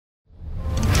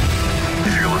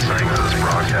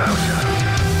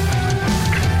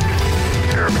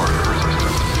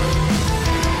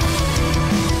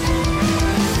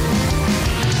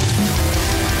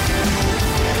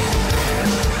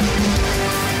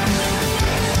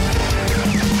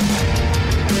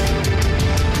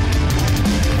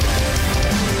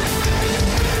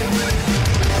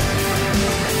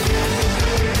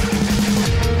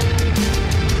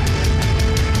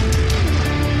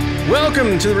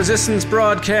Welcome to the Resistance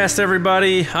broadcast,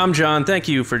 everybody. I'm John. Thank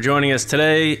you for joining us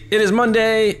today. It is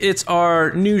Monday. It's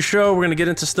our new show. We're going to get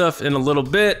into stuff in a little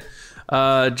bit.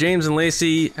 James and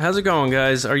Lacey, how's it going,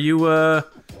 guys? Are you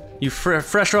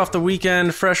fresh off the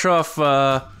weekend, fresh off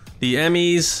the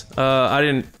Emmys?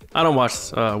 I don't watch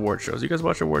award shows. You guys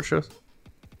watch award shows?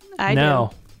 I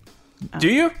do.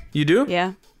 Do you? You do?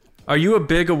 Yeah. Are you a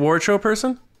big award show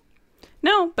person?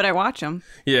 No, but I watch them.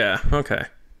 Yeah, okay.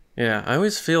 Yeah, I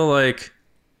always feel like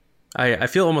I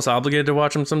feel almost obligated to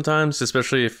watch them sometimes,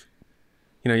 especially if,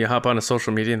 you hop on a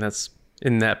social media and that's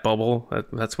in that bubble.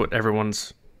 That's what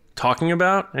everyone's talking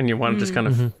about, and you want to just kind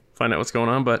of find out what's going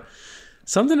on. But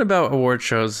something about award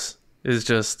shows is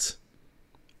just,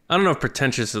 I don't know if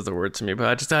pretentious is the word to me,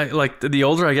 but I like the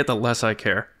older I get, the less I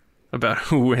care about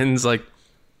who wins. Like,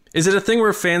 is it a thing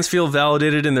where fans feel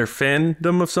validated in their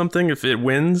fandom of something if it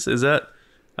wins? Is that,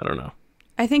 I don't know.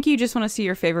 I think you just want to see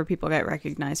your favorite people get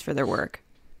recognized for their work.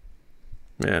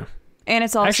 Yeah. And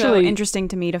it's also interesting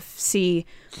to me to see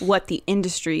what the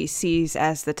industry sees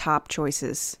as the top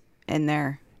choices in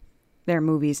their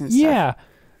movies and stuff. Yeah.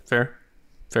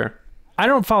 Fair. I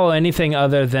don't follow anything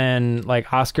other than like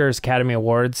Oscars, Academy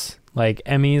Awards, like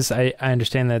Emmys. I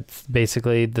understand that's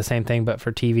basically the same thing, but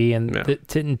for TV. And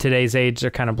in today's age,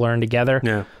 they're kind of blurring together.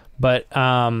 Yeah.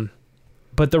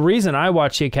 But the reason I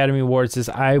watch the Academy Awards is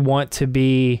I want to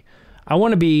be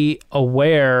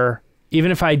aware,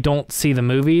 even if I don't see the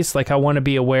movies, like I want to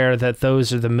be aware that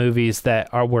those are the movies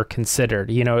that were considered.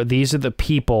 These are the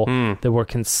people that were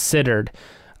considered.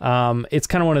 It's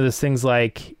kind of one of those things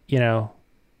like, I don't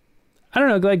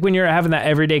know, like when you're having that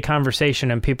everyday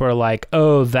conversation and people are like,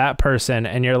 oh, that person.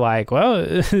 And you're like, well,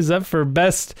 is that for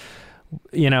best,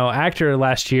 actor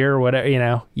last year or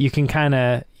whatever, you can kind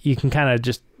of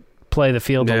just play the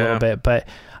field a little bit, but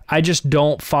I just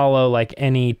don't follow like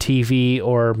any TV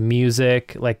or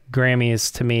music. Like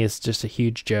Grammys to me is just a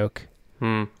huge joke.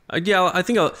 Yeah, I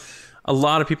think a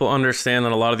lot of people understand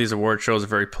that a lot of these award shows are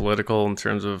very political in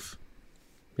terms of,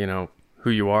 who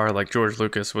you are. Like George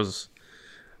Lucas was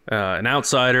an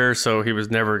outsider, so he was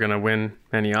never going to win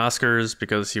any Oscars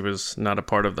because he was not a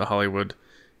part of the Hollywood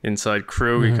inside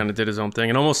crew. He kind of did his own thing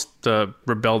and almost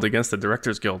rebelled against the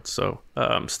Directors Guild. So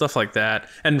stuff like that.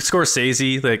 And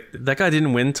Scorsese, like that guy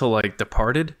didn't win till like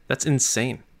Departed. That's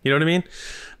insane. You know what I mean?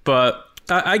 But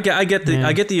I get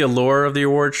the allure of the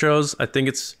award shows. I think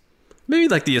it's maybe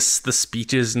like the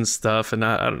speeches and stuff, and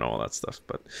I don't know all that stuff.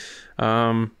 But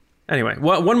anyway,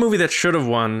 one movie that should have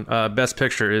won Best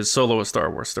Picture is Solo: A Star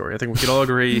Wars Story. I think we could all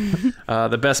agree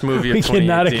the best movie of 2018. We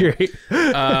cannot agree.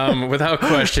 Without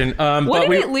question. What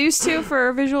did it lose to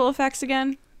for visual effects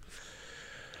again?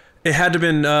 It had to have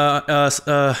been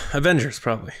Avengers,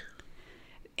 probably.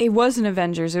 It wasn't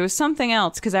Avengers. It was something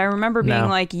else, because I remember being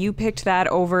like, you picked that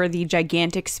over the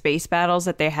gigantic space battles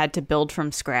that they had to build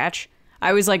from scratch.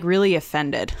 I was like really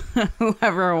offended.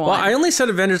 Whoever won. Well, I only said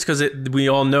Avengers because we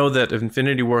all know that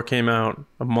Infinity War came out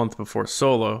a month before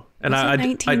Solo. And was it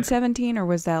 1917 or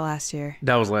was that last year?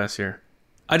 That was last year.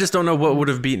 I just don't know what would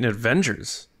have beaten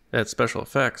Avengers at special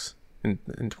effects in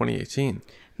 2018.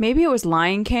 Maybe it was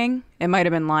Lion King. It might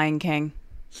have been Lion King.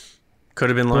 Could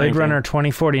have been Lion King. Blade Runner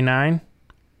 2049.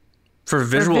 For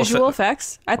visual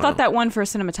effects? I thought that won for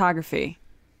cinematography.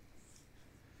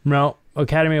 No.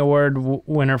 Academy Award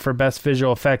winner for Best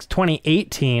Visual Effects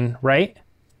 2018, right?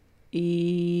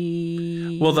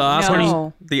 Well,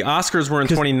 the Oscars were in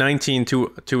 2019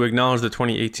 to acknowledge the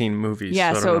 2018 movies.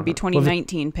 Yeah, so it would be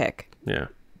 2019 pick. Yeah.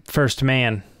 First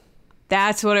Man.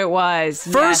 That's what it was.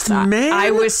 First Man?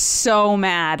 I was so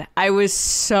mad.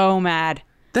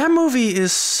 That movie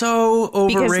is so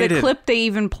overrated. Because the clip they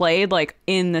even played, like,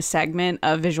 in the segment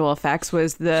of visual effects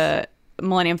was the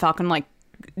Millennium Falcon, like,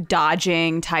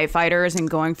 dodging TIE fighters and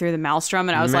going through the maelstrom,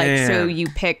 and I was like, so you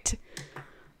picked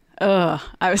I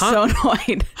was so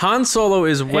annoyed. Han Solo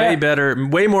is way better,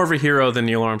 way more of a hero than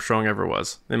Neil Armstrong ever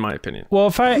was, in my opinion. Well,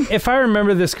 if I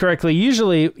remember this correctly,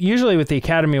 usually with the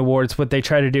Academy Awards, what they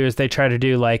try to do is they try to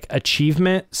do like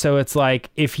achievement. So it's like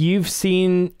if you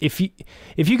can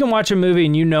watch a movie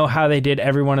and you know how they did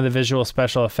every one of the visual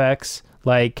special effects,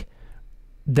 like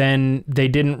then they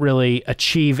didn't really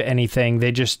achieve anything.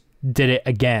 They just did it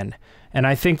again. And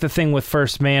I think the thing with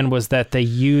First Man was that they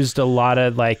used a lot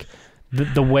of like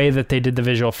the way that they did the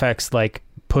visual effects, like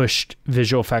pushed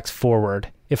visual effects forward.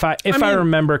 If I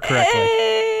remember correctly.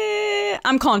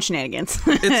 I'm calling shenanigans.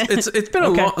 it's been a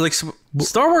long, like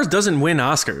Star Wars doesn't win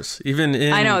Oscars even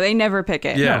in. I know they never pick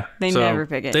it. Yeah, no, they never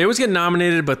pick it. They always get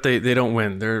nominated, but they don't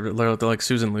win. They're like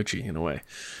Susan Lucci in a way.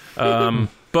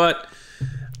 But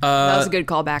that was a good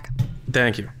callback.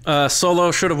 Thank you.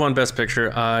 Solo should have won Best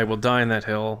Picture. I will die in that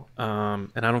hill,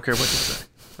 and I don't care what you say.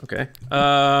 Okay.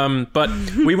 But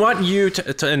we want you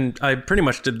to, and I pretty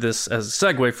much did this as a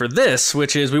segue for this,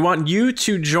 which is we want you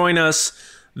to join us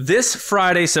this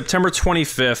Friday, September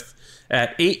 25th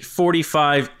at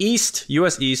 8:45 East,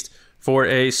 US East, for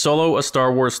a Solo: A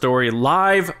Star Wars Story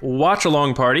live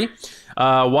watch-along party.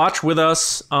 Watch with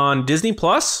us on Disney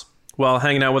Plus while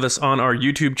hanging out with us on our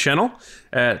YouTube channel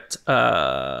at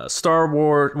Star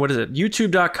Wars, what is it?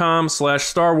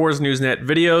 YouTube.com/Star Wars Newsnet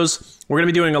videos. We're going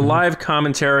to be doing a live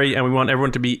commentary, and we want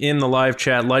everyone to be in the live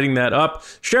chat, lighting that up,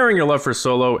 sharing your love for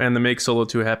Solo and the Make Solo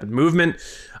 2 Happen movement.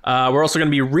 We're also going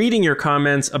to be reading your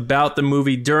comments about the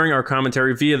movie during our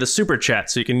commentary via the Super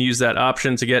Chat, so you can use that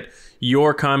option to get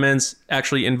your comments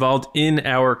actually involved in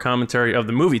our commentary of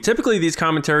the movie. Typically, these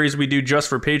commentaries we do just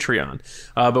for Patreon,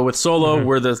 but with Solo,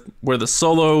 we're the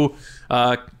Solo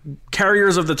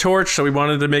carriers of the torch, so we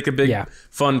wanted to make a big,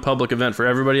 fun public event for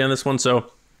everybody on this one. So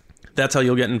that's how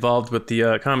you'll get involved with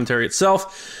the commentary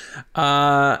itself.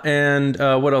 And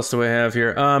what else do I have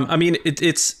here? I mean,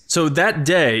 it's so that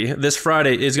day, this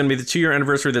Friday, is going to be the 2-year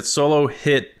anniversary that Solo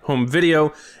hit home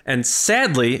video. And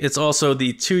sadly, it's also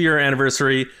the 2-year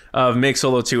anniversary of Make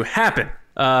Solo 2 Happen.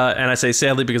 And I say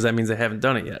sadly because that means they haven't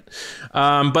done it yet.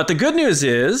 But the good news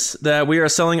is that we are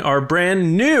selling our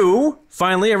brand new,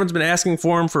 finally, everyone's been asking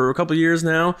for them for a couple years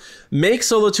now, Make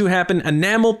Solo 2 Happen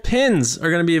enamel pins are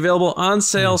going to be available on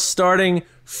sale starting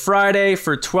Friday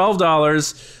for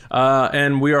 $12.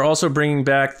 And we are also bringing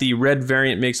back the red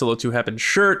variant Make Solo 2 Happen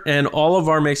shirt, and all of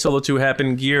our Make Solo 2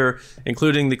 Happen gear,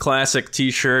 including the classic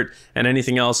t-shirt and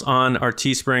anything else on our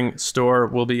Teespring store,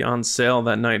 will be on sale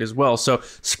that night as well. So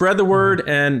spread the word,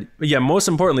 and most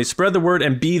importantly, spread the word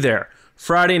and be there.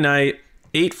 Friday night,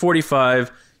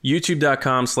 8:45,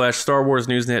 youtube.com/Star Wars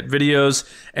Newsnet videos.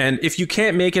 And if you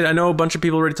can't make it, I know a bunch of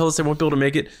people already told us they won't be able to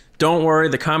make it. Don't worry,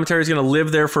 the commentary is going to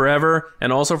live there forever.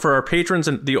 And also for our patrons,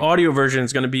 and the audio version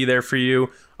is going to be there for you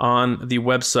on the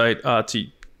website to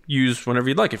use whenever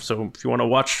you'd like. If you want to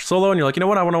watch Solo and you're like, you know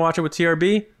what, I want to watch it with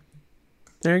TRB,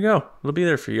 there you go. It'll be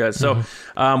there for you guys. So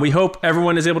we hope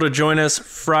everyone is able to join us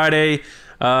Friday,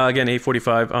 again,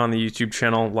 8:45 on the YouTube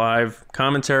channel, live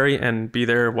commentary, and be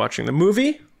there watching the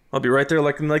movie. I'll be right there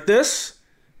looking like this,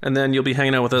 and then you'll be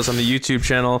hanging out with us on the YouTube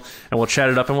channel, and we'll chat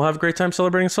it up, and we'll have a great time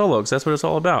celebrating Solo, because that's what it's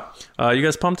all about. You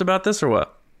guys pumped about this or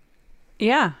what?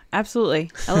 Yeah, absolutely.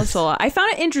 I love Solo. I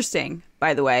found it interesting,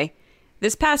 by the way.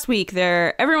 This past week,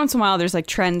 every once in a while, there's like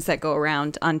trends that go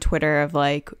around on Twitter of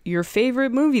like your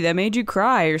favorite movie that made you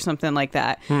cry or something like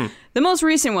that. The most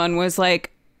recent one was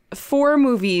like 4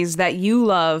 movies that you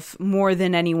love more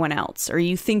than anyone else, or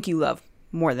you think you love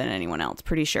more than anyone else,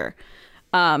 pretty sure.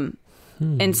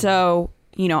 And so,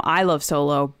 you know, I love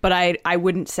Solo, but I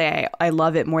wouldn't say I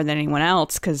love it more than anyone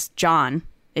else because John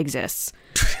exists.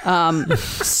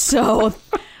 So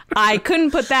I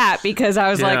couldn't put that because I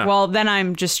was like, well, then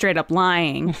I'm just straight up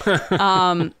lying.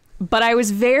 But I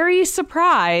was very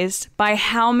surprised by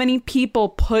how many people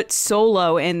put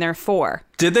Solo in their 4.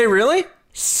 Did they really?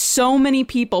 So many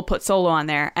people put Solo on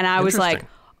there. And I was like,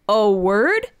 oh,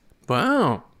 word?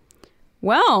 Wow.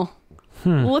 Well,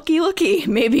 looky.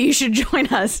 Maybe you should join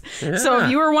us. Yeah. So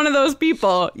if you are one of those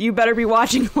people, you better be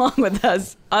watching along with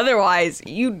us. Otherwise,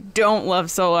 you don't love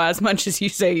Solo as much as you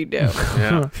say you do.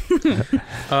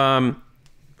 Yeah.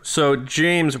 So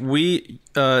James, we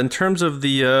in terms of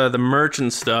the merch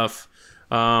and stuff,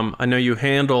 I know you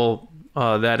handle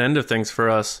that end of things for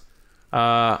us.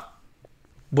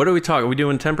 What are we talking? Are we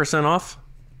doing 10% off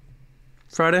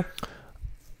Friday?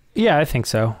 Yeah, I think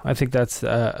so. I think that's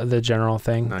the general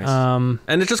thing. Nice.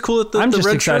 And it's just cool that the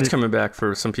red shirt's coming back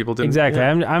for some people. Exactly.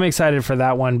 Yeah. I'm excited for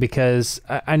that one because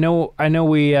I know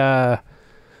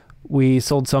we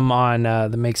sold some on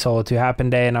the Make Solo 2 Happen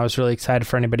Day, and I was really excited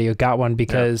for anybody who got one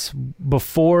because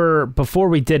before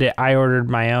we did it, I ordered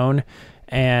my own,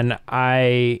 and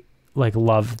I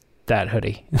love that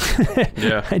hoodie.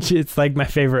 Yeah, it's like my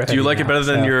favorite. Do you like it better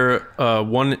than your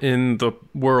one in the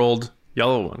world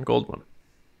yellow one, gold one?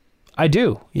 I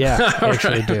do. Yeah, I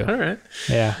actually do. All right.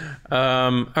 Yeah.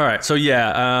 All right. So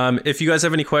if you guys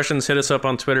have any questions, hit us up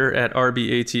on Twitter at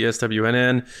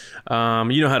RBATSWNN.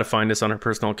 You know how to find us on our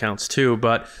personal accounts too,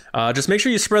 but just make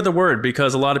sure you spread the word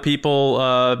because a lot of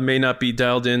people may not be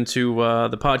dialed into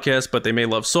the podcast, but they may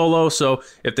love Solo. So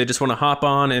if they just want to hop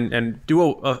on and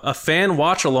do a fan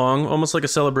watch along, almost like a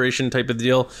celebration type of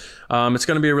deal, it's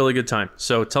going to be a really good time.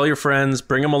 So tell your friends,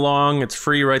 bring them along. It's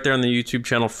free right there on the YouTube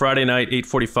channel, Friday night,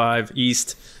 8:45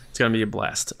 East. It's going to be a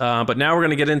blast. But now we're going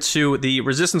to get into the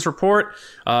Resistance Report,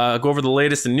 go over the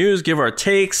latest in news, give our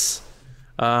takes.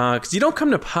 Because you don't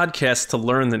come to podcasts to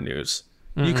learn the news.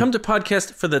 You come to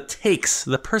podcast for the takes,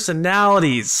 the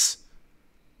personalities,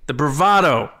 the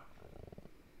bravado.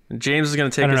 And James is going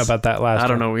to take us... I don't know about that last I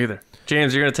don't one. know either.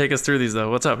 James, you're going to take us through these,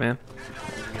 though. What's up, man?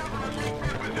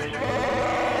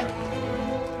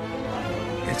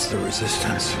 It's the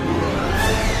resistance.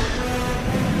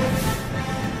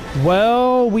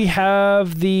 Well, we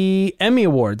have the Emmy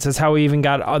Awards. That's how we even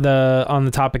got on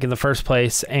the topic in the first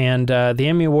place. And the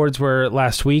Emmy Awards were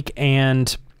last week,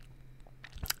 and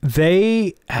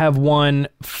they have won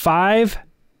 5.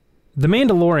 The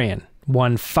Mandalorian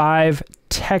won 5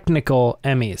 technical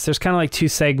Emmys. There's kind of like 2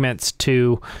 segments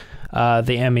to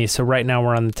the Emmys. So right now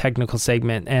we're on the technical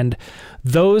segment. And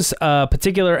those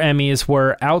particular Emmys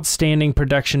were Outstanding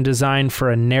Production Design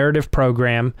for a Narrative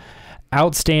Program,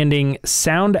 Outstanding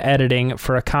Sound Editing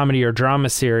for a Comedy or Drama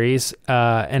Series,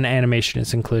 and animation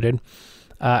is included.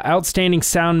 Outstanding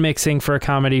Sound Mixing for a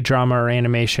Comedy, Drama, or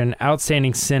Animation.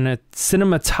 Outstanding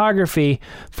Cinematography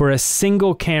for a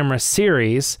Single Camera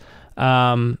Series.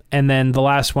 And then the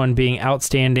last one being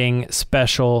Outstanding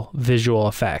Special Visual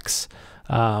Effects,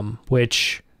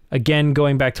 which, again,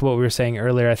 going back to what we were saying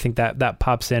earlier, I think that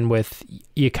pops in with,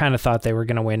 you kind of thought they were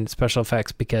going to win special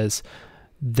effects because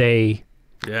they...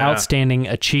 Yeah. Outstanding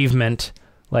achievement,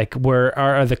 like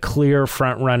are the clear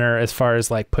front runner as far as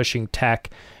like pushing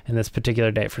tech in this particular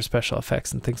day for special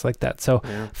effects and things like that. So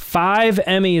 5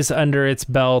 Emmys under its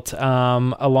belt,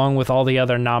 along with all the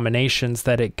other nominations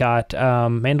that it got.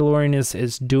 Mandalorian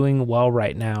is doing well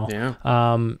right now.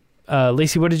 Yeah.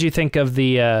 Lacey, what did you think of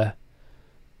the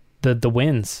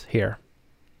wins here?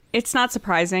 It's not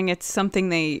surprising. It's something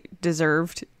they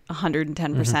deserved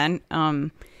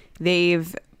 110%.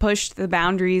 They've pushed the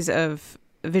boundaries of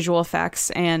visual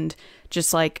effects and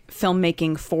just like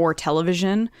filmmaking for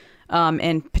television,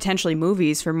 and potentially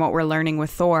movies from what we're learning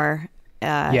with Thor.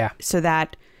 So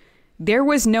that there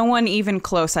was no one even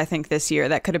close, I think, this year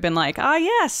that could have been like,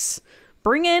 yes,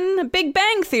 bring in Big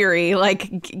Bang Theory,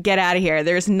 like get out of here.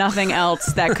 There's nothing else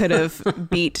that could have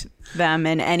beat them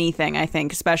in anything, I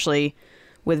think, especially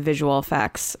with visual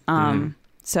effects.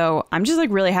 So I'm just like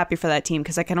really happy for that team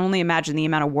because I can only imagine the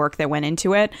amount of work that went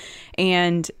into it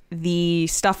and the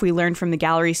stuff we learned from the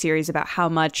gallery series about how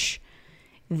much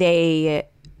they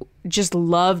just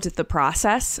loved the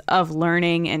process of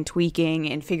learning and tweaking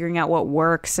and figuring out what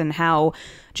works, and how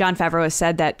Jon Favreau has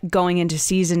said that going into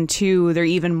season 2, they're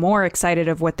even more excited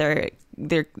of what they're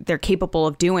capable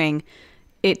of doing.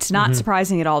 It's not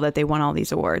surprising at all that they won all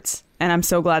these awards. And I'm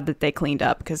so glad that they cleaned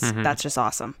up because that's just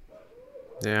awesome.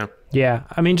 Yeah. Yeah.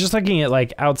 I mean, just looking at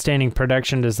like outstanding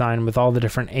production design with all the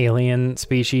different alien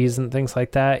species and things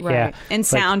like that. Right. Yeah. And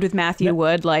sound with Matthew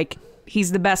Wood, like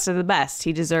he's the best of the best.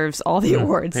 He deserves all the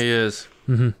awards. He is.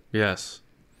 Yes.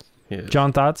 He is.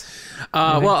 John, thoughts?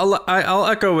 Well, I'll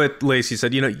echo what Lacey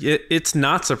said. You know, it's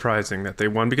not surprising that they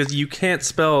won because you can't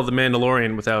spell The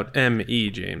Mandalorian without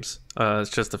M-E, James. It's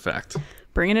just a fact.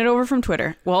 Bringing it over from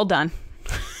Twitter. Well done.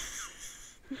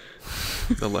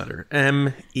 The letter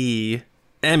M-E.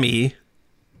 Emmy.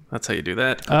 That's how you do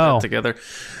that. Put that together.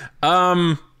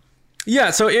 Yeah,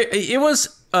 so it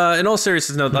was, in all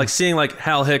seriousness, like seeing like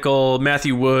Hal Hickel,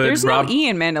 Matthew Wood. There's no E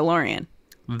in Mandalorian.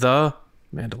 The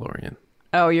Mandalorian.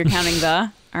 Oh, you're counting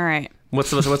the? All right. What's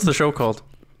the show called?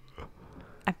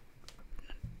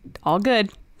 All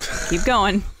good. Keep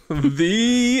going.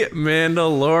 The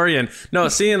Mandalorian. No,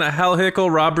 seeing Hal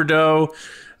Hickel, Rob Bordeaux,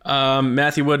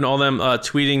 Matthew Wood, and all them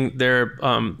tweeting their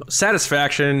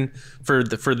satisfaction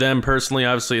for them personally.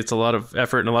 Obviously, it's a lot of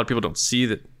effort, and a lot of people don't see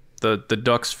that the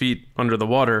duck's feet under the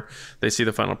water. They see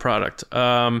the final product.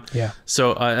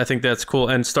 So I think that's cool.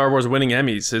 And Star Wars winning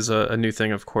Emmys is a new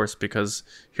thing, of course, because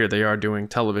here they are doing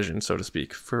television, so to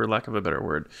speak, for lack of a better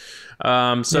word.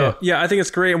 I think it's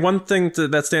great. One thing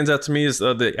that stands out to me is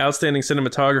the outstanding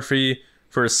cinematography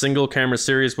for a single camera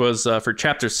series was for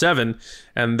Chapter 7,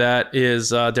 and that is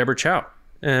Deborah Chow.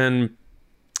 And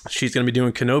she's going to be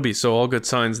doing Kenobi, so all good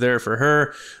signs there for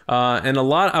her. And a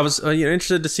lot, I was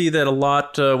interested to see that a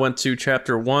lot went to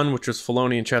Chapter 1, which was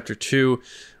Filoni, and Chapter 2,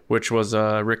 which was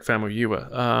Rick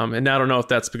Famuyiwa. And I don't know if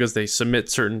that's because they submit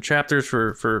certain chapters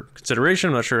for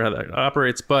consideration. I'm not sure how that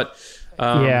operates, but...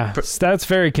 that's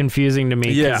very confusing to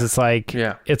me because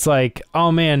it's like,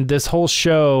 oh man, this whole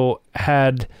show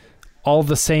had all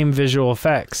the same visual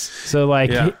effects. So like...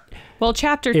 Yeah. Well,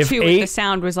 Chapter 2 with the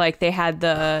sound was like they had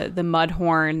the mud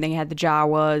horn, they had the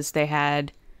Jawas, they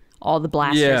had all the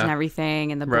blasters and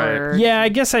everything, and the blur. Yeah, I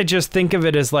guess I just think of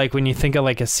it as like when you think of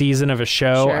like a season of a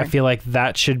show, I feel like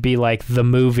that should be like the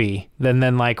movie.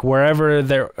 Then like wherever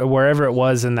it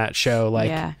was in that show,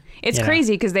 like it's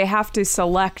crazy because they have to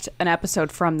select an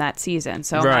episode from that season.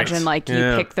 So imagine like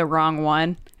you pick the wrong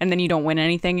one and then you don't win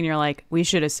anything, and you're like, we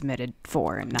should have submitted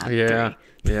 4 and not 3. Yeah.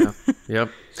 Yep.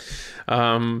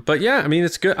 But yeah, I mean,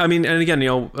 it's good. I mean, and again,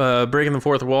 breaking the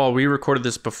fourth wall, we recorded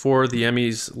this before the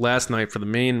Emmys last night for the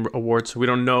main awards. So we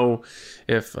don't know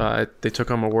if they took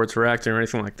home awards for acting or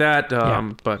anything like that.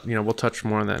 But, we'll touch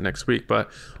more on that next week. But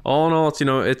all in all, it's,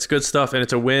 it's good stuff, and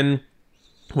it's a win.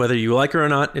 Whether you like her or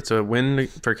not, it's a win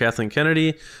for Kathleen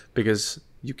Kennedy, because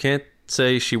you can't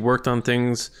say she worked on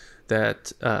things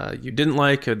that you didn't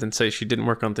like, and then say she didn't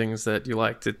work on things that you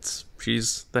liked.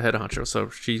 She's the head honcho, so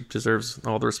she deserves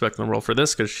all the respect in the world for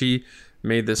this, because she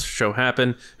made this show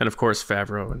happen, and of course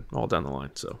Favreau and all down the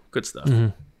line. So good stuff.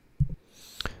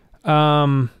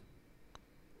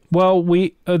 Well,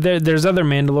 there's other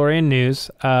Mandalorian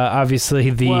news. Obviously,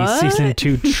 the season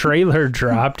 2 trailer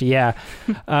dropped. Yeah.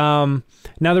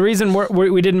 Now, the reason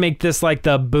we didn't make this like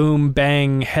the boom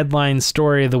bang headline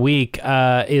story of the week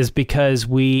is because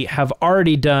we have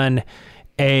already done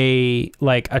a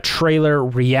trailer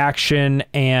reaction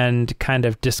and kind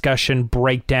of discussion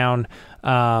breakdown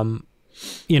on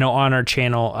our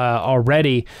channel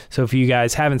already. So if you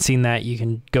guys haven't seen that, you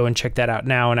can go and check that out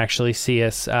now and actually see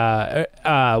us.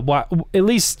 At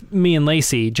least me and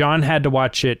Lacey. John had to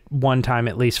watch it one time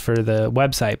at least for the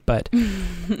website, but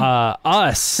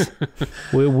us,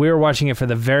 we were watching it for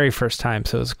the very first time.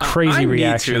 So it was crazy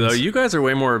reactions. I need to, though. You guys are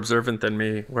way more observant than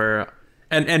me.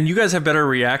 And you guys have better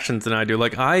reactions than I do.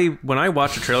 Like when I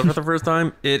watch a trailer for the first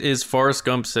time, it is Forrest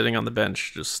Gump sitting on the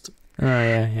bench. Just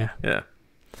yeah.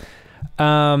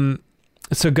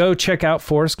 So go check out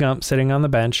Forrest Gump sitting on the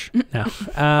bench.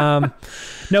 No,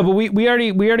 no, but we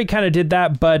already kind of did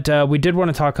that, but we did want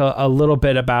to talk a little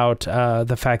bit about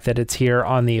the fact that it's here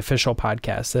on the official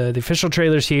podcast. The official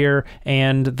trailer's here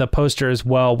and the poster as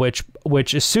well, which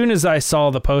as soon as I saw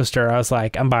the poster, I was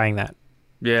like, I'm buying that.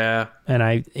 Yeah. And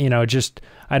I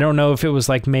don't know if it was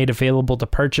like made available to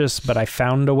purchase, but I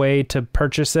found a way to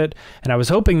purchase it, and I was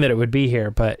hoping that it would be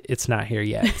here, but it's not here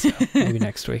yet. So maybe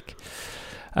next week.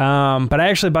 But I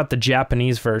actually bought the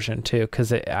Japanese version too,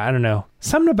 because I don't know,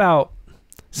 something about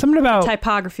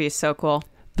typography is so cool.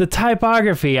 The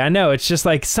typography, I know, it's just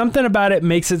like something about it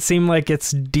makes it seem like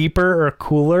it's deeper or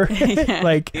cooler.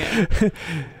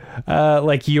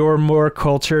 Like you're more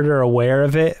cultured or aware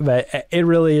of it, but it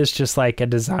really is just like a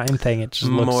design thing. It just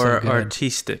looks more so good.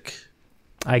 artistic.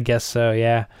 I guess so,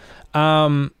 yeah.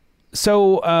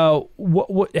 So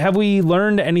what have we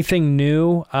learned anything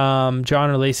new, John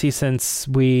or Lacey, since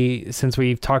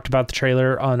we've talked about the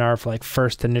trailer on our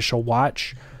first initial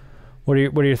watch? What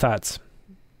are your thoughts?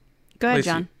 Go ahead, Lacey.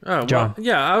 John. Oh, John. Well,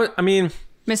 yeah, I mean,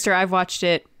 Mister, I've watched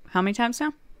it how many times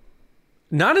now?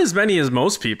 not as many as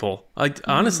most people. Like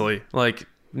honestly, like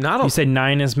not. You say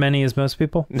 9 as many as most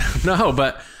people? No,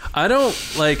 but I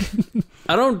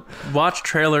don't watch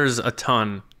trailers a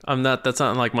ton. That's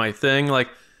not like my thing. Like,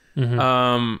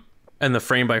 and the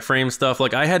frame by frame stuff.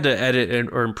 Like I had to edit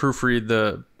or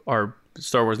proofread our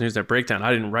Star Wars Newsnet breakdown.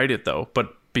 I didn't write it though,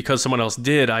 but because someone else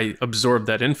did, I absorbed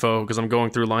that info because I'm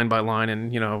going through line by line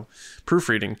and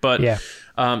proofreading. But yeah,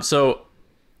 so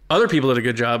other people did a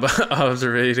good job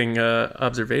observing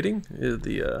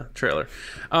the trailer.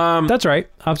 That's right,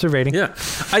 observing. Yeah,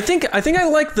 I think I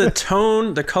like the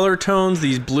tone, the color tones,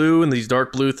 these blue and these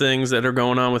dark blue things that are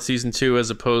going on with season 2, as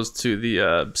opposed to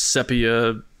the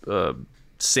sepia,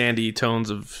 sandy tones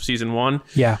of season 1.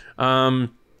 Yeah.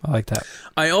 I like that.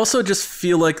 I also just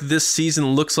feel like this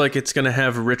season looks like it's going to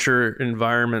have richer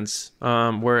environments,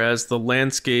 whereas the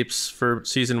landscapes for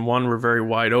season 1 were very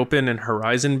wide open and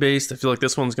horizon based. I feel like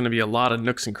this one's going to be a lot of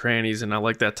nooks and crannies, and I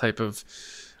like that type of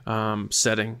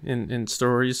setting in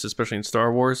stories, especially in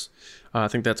Star Wars. I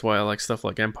think that's why I like stuff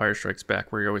like Empire Strikes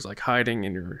Back, where you're always like hiding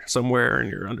and you're somewhere and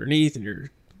you're underneath and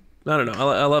you're, I don't know.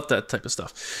 I love that type of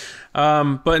stuff.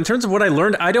 But in terms of what I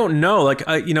learned, I don't know. Like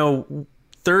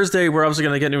Thursday, we're obviously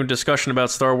going to get into a discussion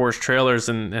about Star Wars trailers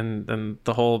and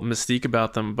the whole mystique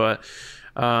about them. But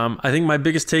I think my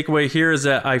biggest takeaway here is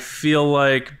that I feel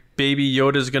like Baby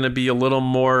Yoda is going to be a little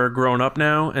more grown up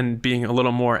now and being a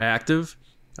little more active.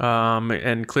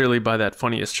 And clearly by that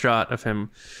funniest shot of him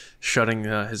shutting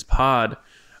his pod,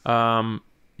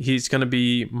 he's going to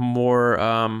be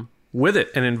more with it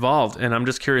and involved. And I'm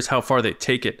just curious how far they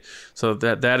take it. So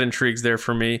that intrigues there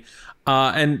for me.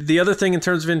 And the other thing in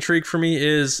terms of intrigue for me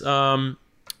is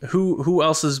who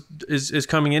else is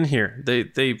coming in here.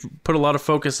 They put a lot of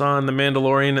focus on the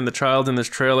Mandalorian and the child in this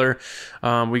trailer.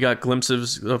 We got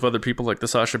glimpses of other people like the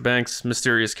Sasha Banks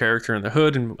mysterious character in the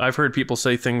hood, and I've heard people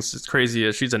say things as crazy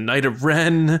as she's a Knight of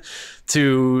Ren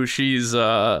to she's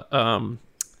an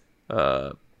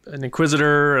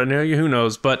Inquisitor, and who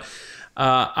knows. But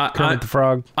Kermit the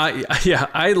Frog.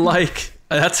 I like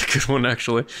That's a good one,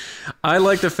 actually. I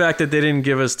like the fact that they didn't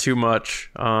give us too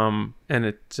much, and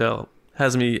it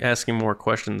has me asking more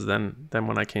questions than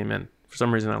when I came in. For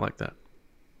some reason, I like that.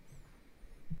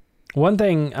 One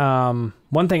thing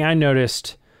I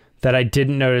noticed that I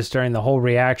didn't notice during the whole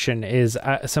reaction is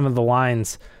some of the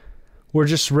lines were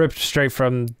just ripped straight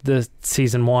from the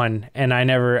season 1, and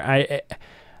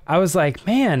I was like,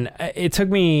 man, it took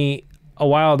me a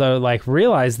while to like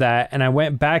realize that, and I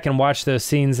went back and watched those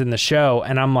scenes in the show,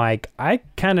 and I'm like, I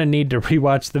kind of need to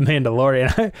rewatch The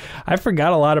Mandalorian. I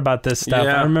forgot a lot about this stuff.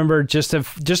 Yeah. I remember just a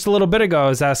little bit ago I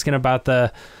was asking about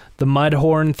the mud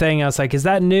horn thing. I was like, is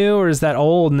that new or is that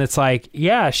old? And it's like,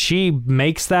 yeah, she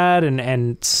makes that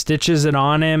and stitches it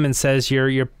on him and says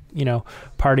you're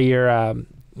part of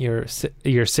your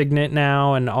signet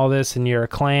now and all this, and you're a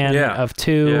clan of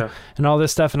 2 and all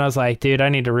this stuff. And I was like, dude, I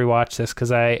need to rewatch this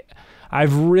because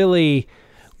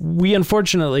we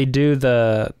unfortunately do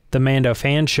the Mando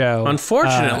fan show.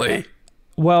 Unfortunately.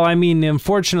 Well, I mean,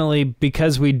 unfortunately,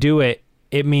 because we do it,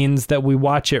 it means that we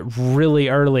watch it really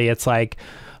early. It's like,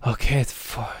 okay, it's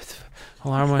 4.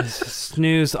 Alarm was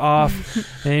snooze off,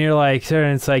 and you're like,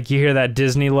 and it's like you hear that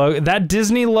Disney logo, that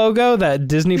Disney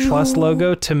Plus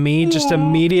logo. To me, just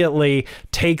immediately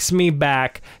takes me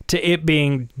back to it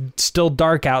being still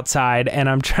dark outside, and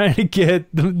I'm trying to get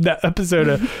the episode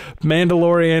of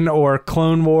Mandalorian or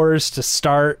Clone Wars to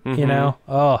start. You know,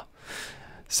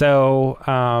 so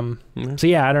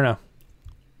yeah, I don't know.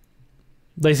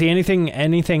 Lacey,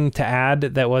 anything to add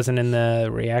that wasn't in the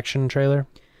reaction trailer?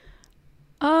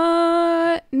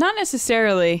 Not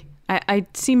necessarily. I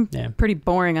seem pretty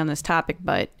boring on this topic,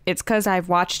 but it's because I've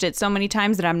watched it so many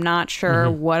times that I'm not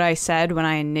sure what I said when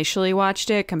I initially watched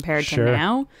it compared to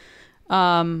now.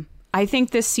 I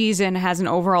think this season has an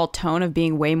overall tone of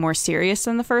being way more serious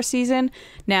than the first season.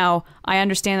 Now, I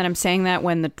understand that I'm saying that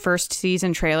when the first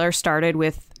season trailer started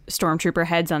with stormtrooper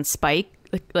heads on spikes,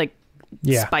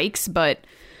 but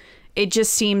it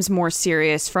just seems more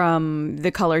serious from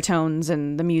the color tones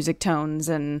and the music tones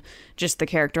and just the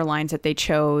character lines that they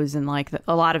chose, and like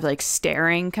a lot of like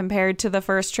staring compared to the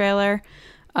first trailer,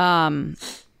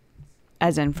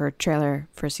 as in for trailer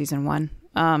for season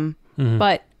 1.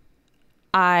 But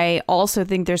I also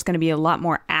think there's going to be a lot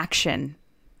more action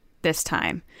this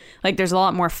time. Like there's a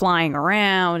lot more flying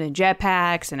around and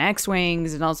jetpacks and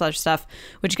X-Wings and all such stuff,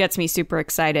 which gets me super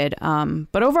excited.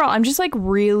 But overall, I'm just like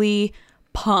really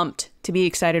pumped to be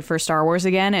excited for Star Wars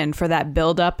again and for that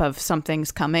buildup of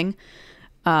something's coming.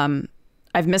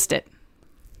 I've missed it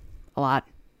a lot.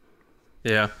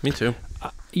 Yeah, me too.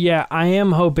 Yeah, I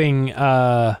am hoping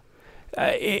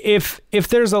if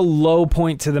there's a low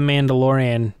point to The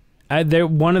Mandalorian,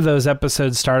 one of those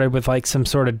episodes started with like some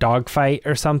sort of dogfight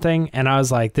or something, and I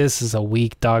was like, this is a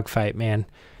weak dogfight, man.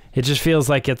 It just feels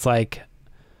like it's like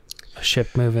a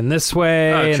ship moving this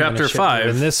way, and chapter 5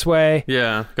 moving this way.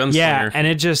 Yeah, gunslinger. Yeah, and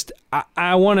it just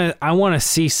I want to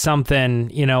see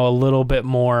something, a little bit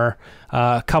more,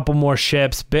 a couple more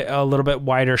ships, a little bit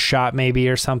wider shot maybe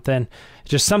or something.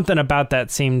 Just something about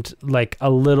that seemed like a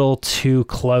little too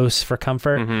close for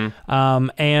comfort.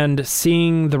 And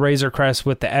seeing the Razor Crest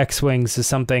with the X-Wings is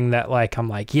something that like I'm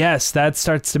like, yes, that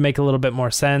starts to make a little bit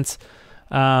more sense.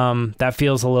 That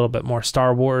feels a little bit more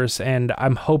Star Wars, and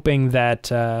I'm hoping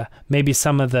that maybe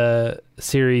some of the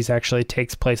series actually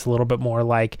takes place a little bit more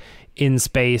like in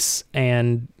space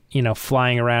and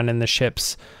flying around in the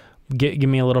ships. Give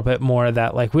me a little bit more of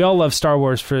that. Like we all love Star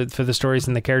Wars for the stories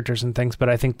and the characters and things, but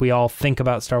I think we all think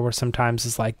about Star Wars sometimes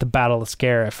as like the Battle of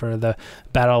Scarif or the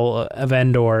Battle of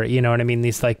Endor. You know what I mean?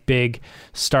 These like big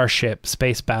starship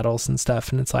space battles and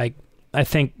stuff, and it's like, I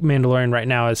think Mandalorian right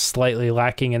now is slightly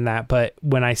lacking in that, but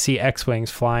when I see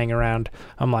X-Wings flying around,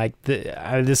 I'm like,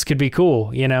 this could be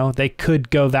cool. They could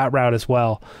go that route as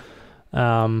well. So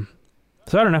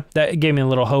I don't know. That gave me a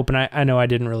little hope, and I know I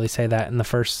didn't really say that in the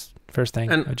first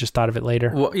thing. And I just thought of it later.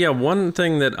 Well, yeah, one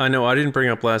thing that I know I didn't bring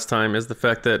up last time is the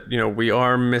fact that, we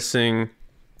are missing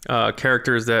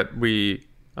characters that we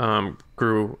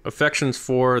grew affections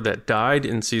for that died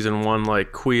in season 1,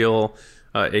 like Queel,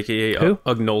 aka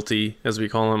Ugnulty, as we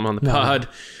call him on the pod.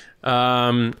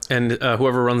 And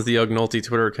whoever runs the Ugnulty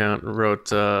Twitter account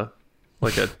wrote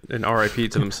like an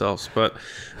RIP to themselves. But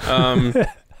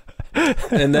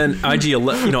and then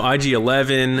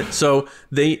IG-11. So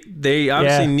they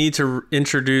obviously need to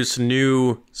introduce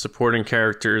new supporting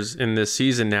characters in this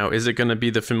season now. Is it going to be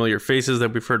the familiar faces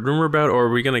that we've heard rumor about, or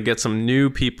are we going to get some new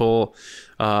people,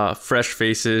 fresh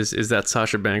faces? Is that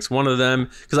Sasha Banks one of them?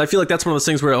 Because I feel like that's one of those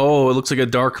things where, it looks like a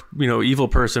dark, evil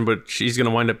person, but she's going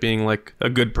to wind up being like a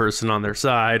good person on their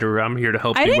side, or I'm here to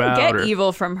help you out. I didn't get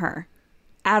evil from her.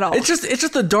 at all. It's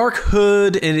just the dark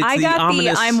hood, and it's I the got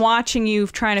ominous. I'm watching you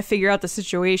trying to figure out the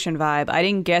situation vibe. I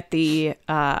didn't get the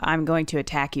I'm going to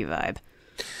attack you vibe.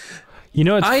 You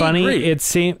know, it's I funny. agree. It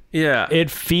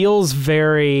feels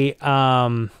very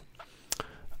dang,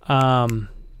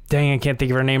 I can't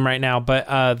think of her name right now,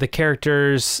 but the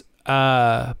characters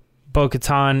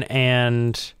Bo-Katan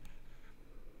and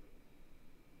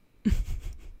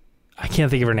I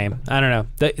can't think of her name. I don't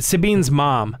know. Sabine's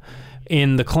mom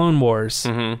in the Clone Wars,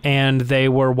 and they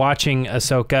were watching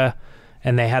Ahsoka,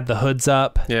 and they had the hoods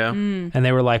up, and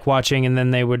they were like watching, and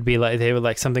then they would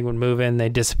something would move in, they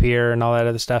disappear, and all that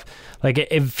other stuff. Like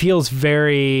it feels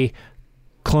very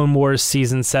Clone Wars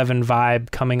season 7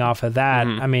 vibe coming off of that.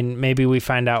 I mean, maybe we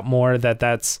find out more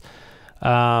that's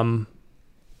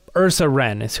Ursa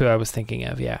Wren is who I was thinking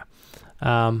of. Yeah,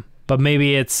 but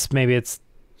maybe it's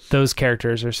those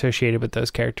characters are associated with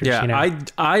those characters. Yeah, you know?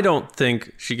 I don't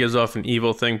think she gives off an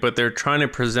evil thing, but they're trying to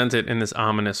present it in this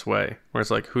ominous way, where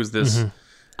it's like, who's this?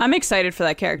 I'm excited for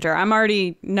that character.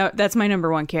 That's my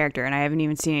number one character, and I haven't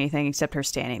even seen anything except her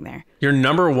standing there. Your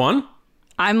number one?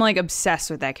 I'm like obsessed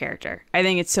with that character. I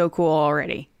think it's so cool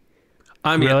already.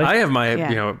 I mean, Really? I have my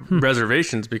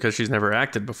reservations because she's never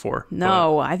acted before.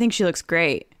 No, I think she looks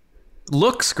great.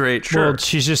 Looks great, sure. Well,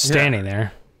 she's just standing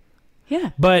there.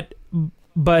 Yeah. But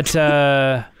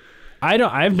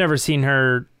I've never seen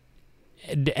her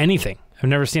anything. I've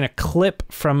never seen a clip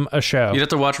from a show. You'd have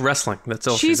to watch wrestling. That's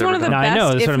all She's one of the done. No, I best, know,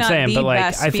 that's if what I'm not saying, the but, like,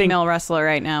 best I think- female wrestler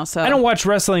right now. So I don't watch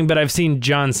wrestling, but I've seen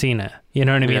John Cena. You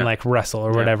know what I mean? Yeah. Like wrestle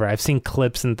or whatever. I've seen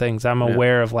clips and things. I'm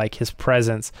aware of like his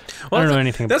presence. I don't know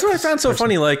anything. That's about what I this found so person.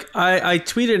 funny. Like I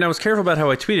tweeted, and I was careful about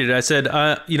how I tweeted it. I said,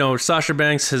 Sasha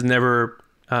Banks has never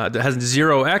has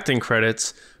 0 acting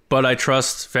credits, but I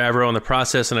trust Favreau in the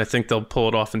process, and I think they'll pull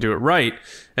it off and do it right.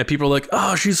 And people are like,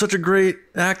 oh, she's such a great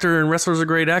actor, and wrestlers are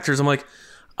great actors. I'm like,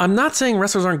 I'm not saying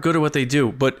wrestlers aren't good at what they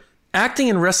do, but acting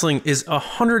and wrestling is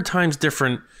 100 times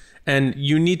different, and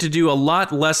you need to do a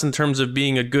lot less in terms of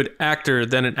being a good actor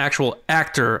than an actual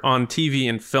actor on TV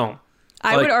and film.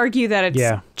 I Like- would argue that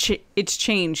Yeah. it's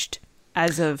changed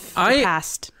as of the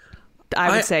past,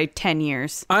 I would say 10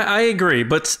 years. I agree,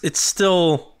 but it's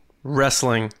still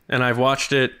wrestling, and I've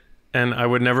watched it, and I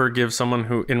would never give someone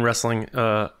who in wrestling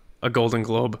a Golden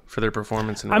Globe for their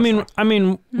performance in wrestling. I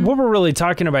mean, what we're really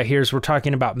talking about here is we're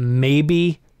talking about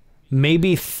maybe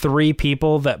 3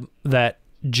 people that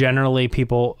generally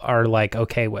people are like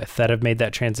okay with that have made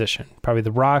that transition. Probably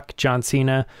The Rock, John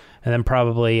Cena, and then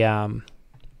probably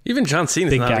Even John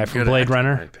Cena's big not guy a from good Blade actor,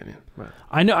 Runner. in my opinion. But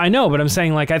I know, but I'm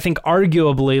saying like I think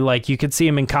arguably like you could see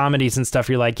him in comedies and stuff.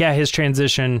 You're like, yeah, his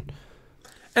transition.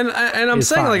 And I'm Is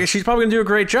saying fine. like she's probably gonna do a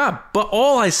great job, but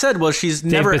all I said was she's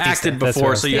never Bautista, acted that's before,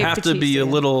 what I so you Dave have to be a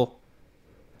Bautista.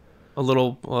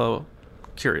 little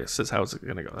curious as how it's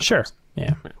gonna go. That's Sure. all.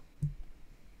 Yeah.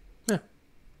 Yeah.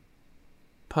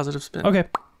 Positive spin. Okay.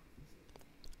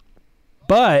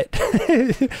 But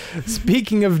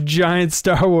speaking of giant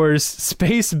Star Wars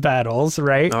space battles,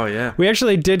 right? Oh yeah. We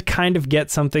actually did kind of get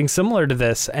something similar to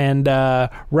this. And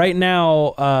right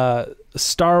now,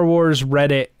 Star Wars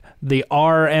Reddit, the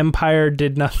R Empire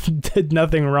did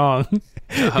nothing wrong,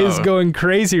 is going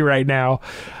crazy right now.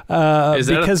 Is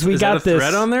that because is that a this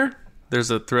thread on there? There's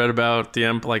a thread about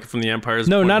like from the Empire's.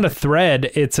 No, point not a of view.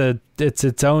 thread. It's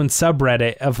its own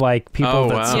subreddit of like people Oh,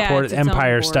 that wow. Yeah, support it's its own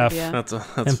Empire board, stuff. yeah. That's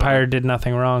Empire did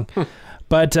nothing wrong.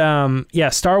 But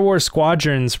Star Wars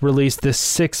Squadrons released this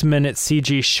 6-minute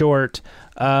CG short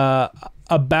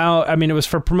about. I mean, it was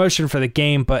for promotion for the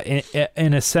game, but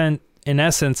in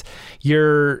essence,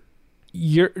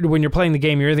 when you're playing the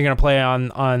game, you're either going to play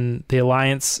on the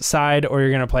Alliance side or you're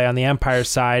going to play on the Empire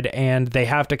side, and they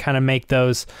have to kind of make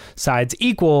those sides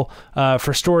equal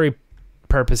for story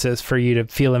purposes for you to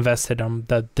feel invested on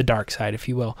the dark side, if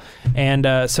you will.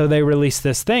 And so they released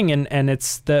this thing, and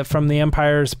it's from the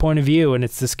Empire's point of view, and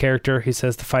it's this character who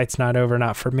says the fight's not over,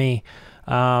 not for me.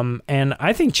 And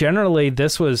I think generally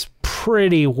this was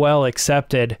pretty well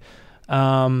accepted.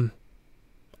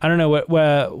 I don't know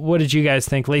what did you guys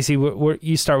think, Lacey?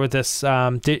 You start with this.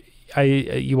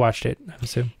 You watched it, I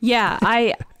assume. Yeah,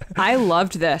 I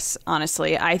loved this,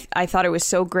 honestly. I thought it was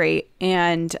so great.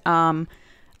 And I'm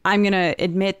going to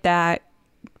admit that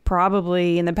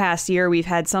probably in the past year, we've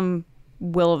had some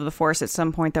Will of the Force at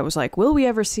some point that was like, will we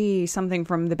ever see something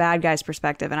from the bad guy's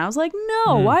perspective? And I was like,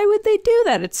 no, why would they do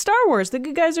that? It's Star Wars. The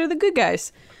good guys are the good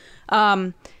guys.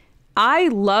 I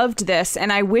loved this,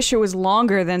 and I wish it was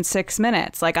longer than 6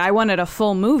 minutes. Like, I wanted a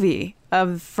full movie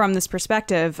from this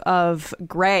perspective of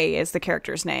Gray is the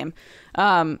character's name.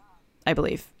 I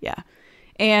believe. Yeah.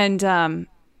 And,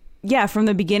 from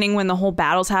the beginning when the whole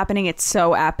battle's happening, it's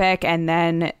so epic. And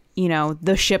then,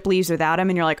 the ship leaves without him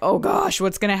and you're like, oh gosh,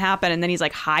 what's going to happen? And then he's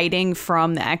like hiding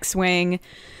from the X-Wing.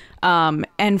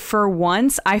 And for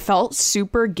once I felt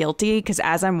super guilty because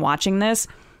as I'm watching this,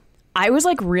 I was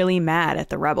like really mad at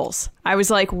the rebels. I was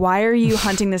like, why are you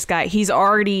hunting this guy? He's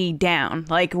already down.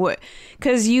 Like what?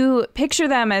 Because you picture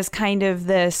them as kind of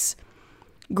this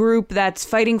group that's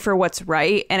fighting for what's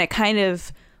right. And it kind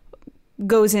of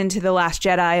goes into The Last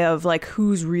Jedi of like,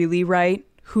 who's really right?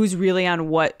 Who's really on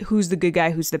what? Who's the good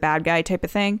guy? Who's the bad guy type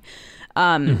of thing.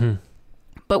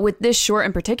 But with this short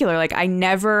in particular, like I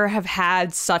never have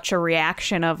had such a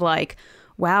reaction of like,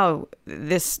 wow,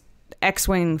 this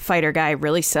X-Wing fighter guy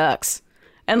really sucks.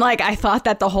 And like I thought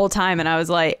that the whole time, and I was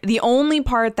like, the only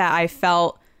part that I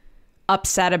felt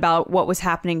upset about what was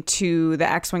happening to the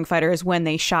X-Wing fighter is when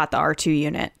they shot the R2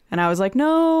 unit, and I was like,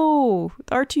 no,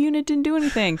 the R2 unit didn't do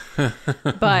anything.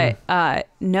 But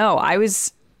no,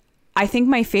 I think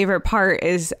my favorite part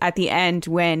is at the end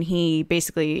when he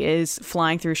basically is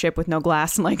flying through a ship with no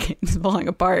glass and like it's falling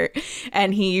apart,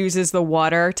 and he uses the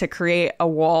water to create a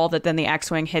wall that then the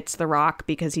X-Wing hits the rock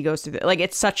because he goes through the, like,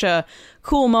 it's such a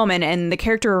cool moment. And the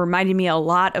character reminded me a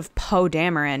lot of Poe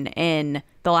Dameron in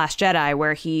The Last Jedi,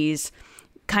 where he's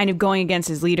kind of going against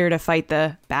his leader to fight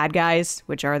the bad guys,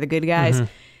 which are the good guys.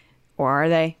 Or are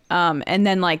they? And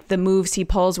then like the moves he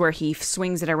pulls where he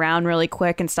swings it around really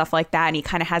quick and stuff like that. And he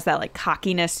kind of has that like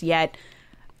cockiness, yet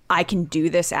I can do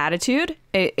this attitude.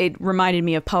 It reminded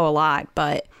me of Poe a lot.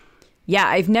 But yeah,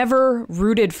 I've never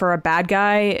rooted for a bad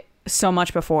guy so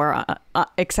much before,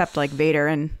 except like Vader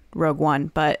and Rogue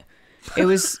One. But it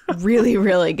was really,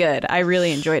 really good. I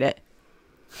really enjoyed it.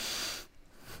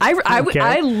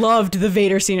 I loved the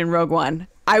Vader scene in Rogue One.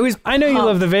 I know you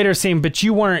love the Vader scene, but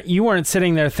you weren't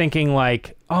sitting there thinking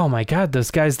like, oh my God,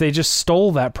 those guys, they just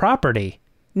stole that property.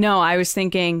 No, I was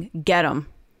thinking, get them.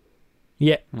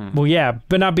 Yeah. Well, yeah,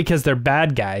 but not because they're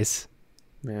bad guys.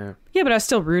 Yeah. Yeah, but I was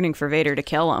still rooting for Vader to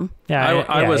kill him. Yeah,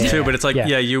 I was too, but it's like,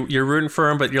 you're rooting for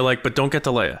him, but you're like, but don't get to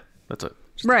Leia. That's it.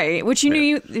 Right, which you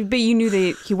knew, but you knew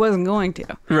that he wasn't going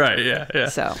to. Right, yeah.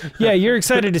 So. Yeah, you're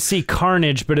excited to see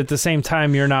carnage, but at the same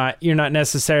time, you're not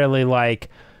necessarily like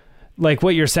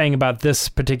what you're saying about this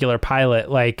particular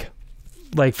pilot, like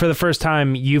for the first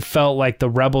time you felt like the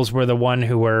rebels were the one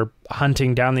who were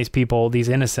hunting down these people, these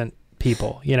innocent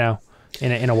people, in a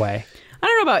way. I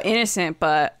don't know about innocent,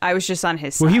 but I was just on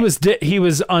his side. Well, he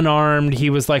was unarmed. He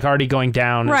was like already going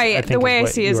down. Right. The way I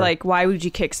see it is like, why would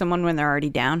you kick someone when they're already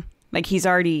down? Like he's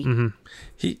already.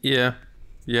 Yeah.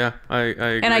 I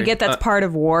agree. And I get that's part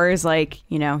of war is like,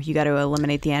 you got to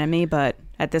eliminate the enemy, but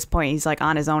at this point he's like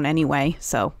on his own anyway.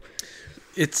 So.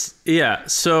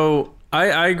 So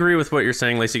I agree with what you're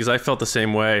saying, Lacey, because I felt the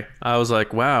same way. I was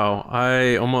like, wow,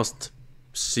 I almost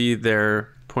see their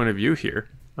point of view here.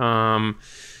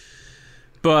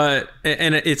 But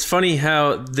it's funny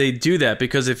how they do that,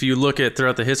 because if you look at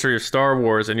throughout the history of Star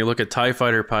Wars and you look at TIE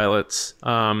fighter pilots,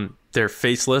 they're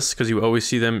faceless because you always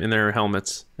see them in their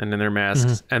helmets and in their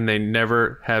masks, and they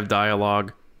never have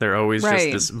dialogue. They're always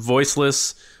just this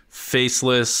voiceless,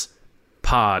 faceless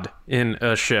pod in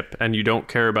a ship, and you don't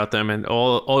care about them, and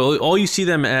all you see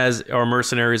them as are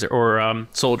mercenaries or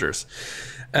soldiers.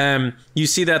 You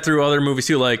see that through other movies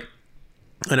too, like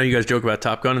I know you guys joke about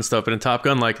Top Gun and stuff, but in Top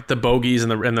Gun, like the bogies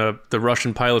and the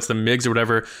Russian pilots, the MiGs or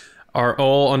whatever, are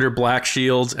all under black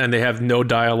shields and they have no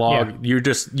dialogue.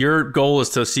 Yeah. Your goal is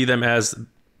to see them as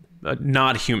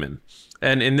not human.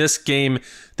 And in this game,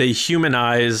 they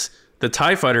humanize the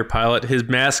TIE fighter pilot. His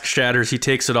mask shatters, he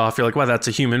takes it off. You're like, wow, that's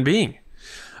a human being.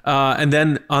 And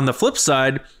then on the flip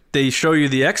side, they show you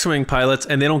the X-Wing pilots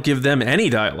and they don't give them any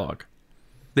dialogue.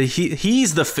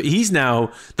 He's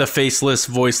now the faceless,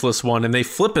 voiceless one, and they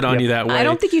flip it on you that way. I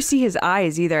don't think you see his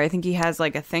eyes either. I think he has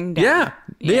like a thing down.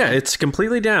 Yeah, it's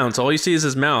completely down. So all you see is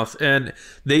his mouth, and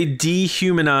they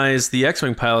dehumanize the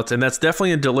X-Wing pilots, and that's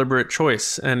definitely a deliberate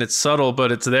choice, and it's subtle,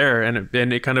 but it's there, and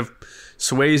it kind of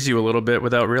sways you a little bit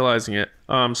without realizing it.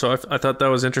 So I thought that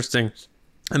was interesting.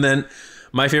 And then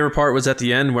my favorite part was at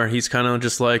the end where he's kind of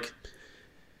just like,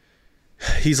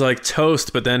 he's like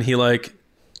toast, but then he like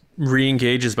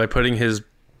re-engages by putting his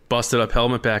busted up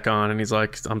helmet back on, and he's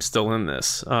like, I'm still in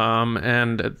this.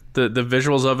 And the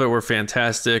visuals of it were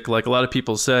fantastic. Like a lot of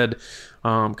people said,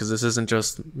 because this isn't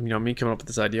just me coming up with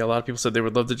this idea, a lot of people said they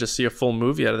would love to just see a full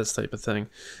movie out of this type of thing,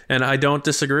 and I don't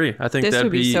disagree. I think this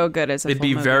would be so good as a it'd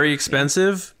be movie. Very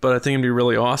expensive, but I think it'd be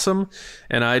really awesome,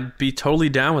 and I'd be totally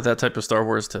down with that type of Star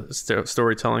Wars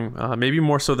storytelling, maybe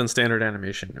more so than standard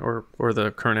animation or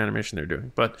the current animation they're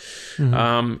doing. But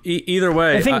either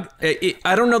way,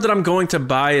 I don't know that I'm going to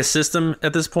buy a system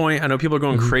at this point. I know people are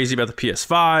going crazy about the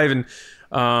PS5, and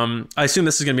I assume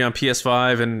this is going to be on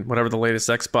PS5 and whatever the latest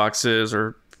Xbox is,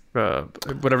 or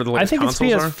whatever the latest I think it's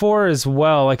consoles PS4 as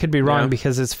well. I could be wrong Yeah.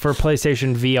 because it's for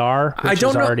PlayStation VR, which I don't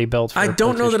is know, already built for I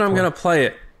don't know that PlayStation I'm 4. going to play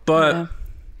it, but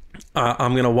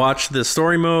I'm going to watch the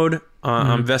story mode.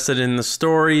 I'm vested in the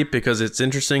story because it's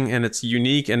interesting and it's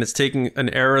unique, and it's taking an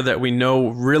era that we know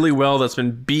really well that's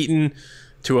been beaten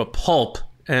to a pulp,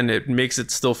 and it makes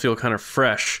it still feel kind of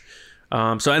fresh.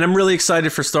 And I'm really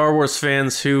excited for Star Wars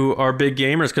fans who are big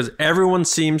gamers, because everyone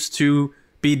seems to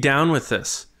be down with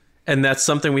this. And that's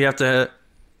something we have to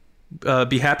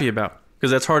be happy about,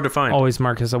 because that's hard to find. Always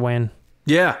mark as a win.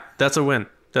 Yeah, that's a win.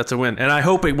 That's a win. And I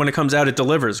hope when it comes out, it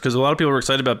delivers, because a lot of people were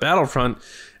excited about Battlefront,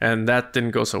 and that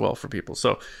didn't go so well for people.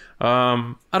 So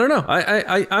I don't know.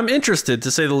 I'm interested,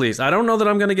 to say the least. I don't know that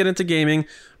I'm going to get into gaming,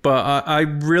 but I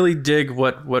really dig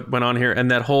what went on here, and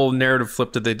that whole narrative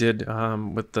flip that they did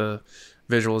with the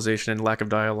visualization and lack of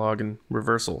dialogue and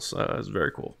reversals is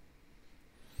very cool.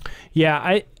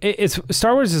 Yeah, it's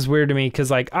Star Wars is weird to me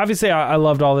because, like, obviously I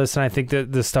loved all this, and I think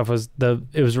that this stuff was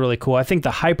really cool. I think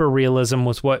the hyper realism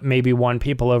was what maybe won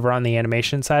people over on the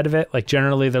animation side of it. Like,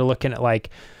 generally they're looking at, like,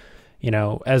 you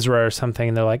know, Ezra or something,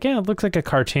 and they're like, yeah, it looks like a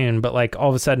cartoon. But, like, all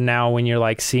of a sudden now when you're,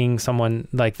 like, seeing someone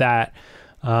like that,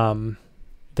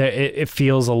 it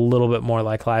feels a little bit more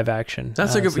like live action.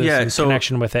 That's a good so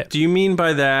connection with it. Do you mean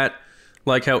by that,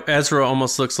 like, how Ezra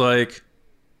almost looks like,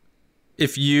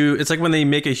 it's like when they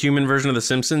make a human version of The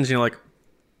Simpsons, you're like,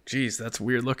 geez, that's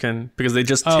weird looking, because they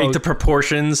just take the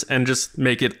proportions and just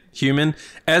make it human.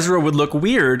 Ezra would look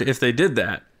weird if they did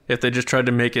that, if they just tried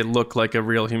to make it look like a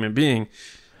real human being.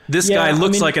 This guy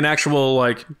looks like an actual,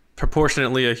 like,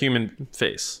 proportionately a human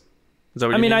face. Is that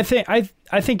what you mean? I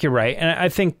think you're right, and I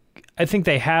think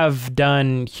they have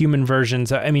done human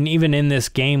versions. I mean, even in this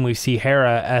game, we see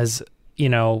Hera as, you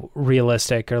know,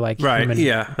 realistic or like human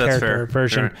character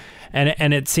version. Right.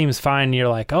 And it seems fine. You're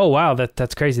like, oh wow,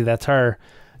 that's crazy. That's her.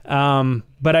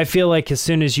 But I feel like as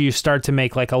soon as you start to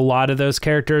make like a lot of those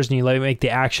characters and you make the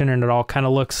action, and it all kind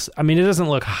of looks, I mean, it doesn't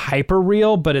look hyper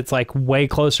real, but it's like way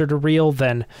closer to real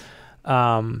than,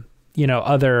 you know,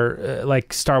 other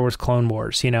like Star Wars Clone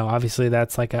Wars. You know, obviously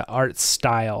that's like an art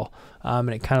style, and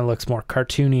it kind of looks more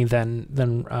cartoony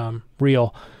than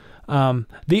real.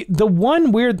 The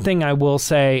one weird thing I will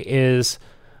say is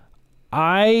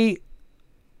I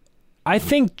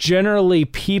think generally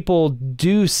people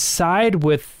do side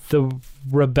with the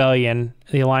rebellion,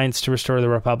 the Alliance to Restore the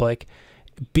Republic,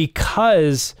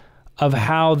 because of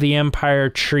how the Empire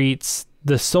treats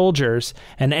the soldiers.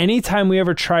 And anytime we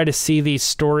ever try to see these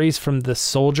stories from the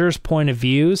soldiers' point of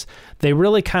views, they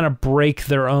really kind of break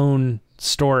their own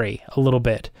story a little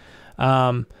bit.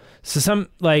 So some,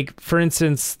 like, for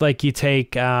instance, like you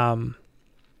take, I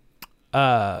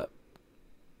don't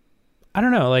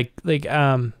know, like,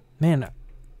 man,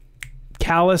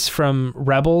 Callus from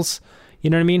Rebels,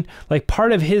 you know what I mean? Like,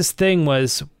 part of his thing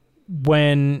was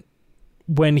when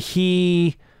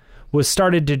he was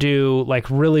started to do like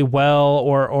really well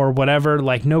or whatever,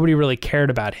 like nobody really cared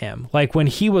about him. Like when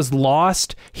he was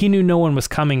lost, he knew no one was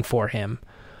coming for him.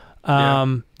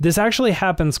 This actually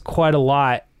happens quite a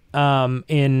lot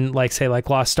in, like, say, like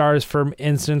Lost Stars, for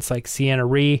instance, like Sienna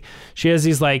Rhee. She has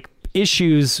these like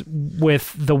issues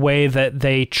with the way that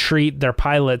they treat their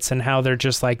pilots and how they're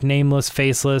just like nameless,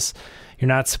 faceless. You're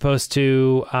not supposed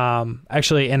to,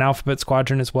 actually in Alphabet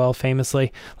Squadron as well,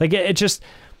 famously, like it just,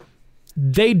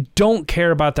 they don't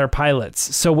care about their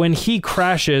pilots. So when he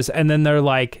crashes and then they're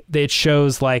like, it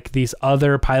shows like these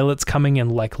other pilots coming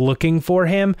and like looking for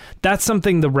him, that's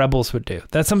something the rebels would do.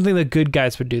 That's something the good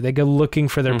guys would do. They go looking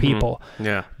for their people.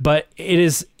 Yeah. But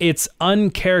it's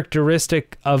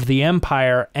uncharacteristic of the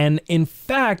Empire. And in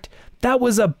fact, that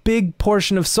was a big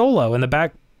portion of Solo in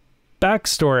the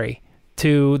backstory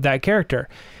to that character.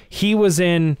 He was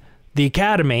in the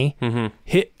academy,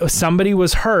 somebody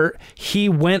was hurt, he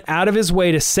went out of his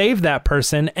way to save that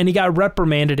person, and he got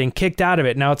reprimanded and kicked out of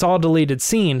it. Now it's all deleted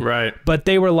scene, right? But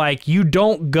they were like, you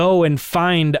don't go and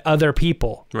find other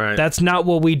people, right? That's not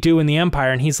what we do in the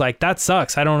Empire. And he's like, that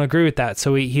sucks, I don't agree with that.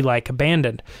 So he like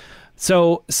abandoned.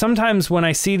 So sometimes when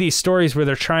I see these stories where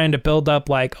they're trying to build up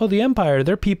like, oh, the Empire,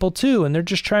 they're people too, and they're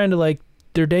just trying to like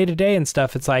their day-to-day and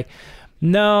stuff, it's like,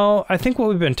 no, I think what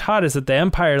we've been taught is that the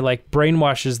Empire like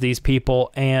brainwashes these people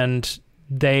and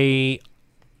they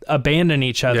abandon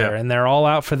each other and they're all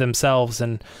out for themselves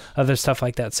and other stuff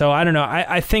like that. So I don't know.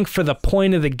 I think for the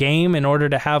point of the game, in order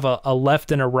to have a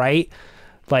left and a right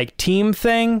like team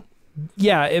thing,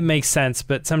 yeah, it makes sense.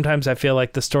 But sometimes I feel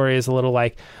like the story is a little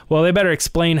like, well, they better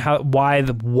explain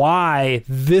why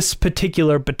this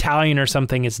particular battalion or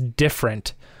something is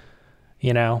different,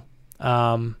 you know?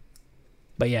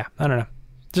 But yeah, I don't know.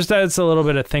 Just that's a little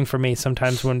bit of thing for me.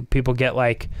 Sometimes when people get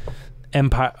like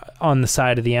Empire on the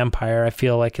side of the Empire, I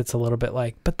feel like it's a little bit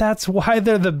like, but that's why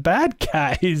they're the bad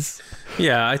guys.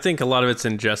 Yeah, I think a lot of it's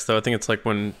in jest, though. I think it's like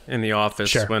when in The Office,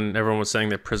 Sure. when everyone was saying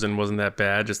that prison wasn't that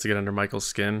bad just to get under Michael's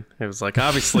skin. It was like,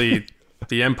 obviously,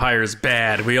 the Empire is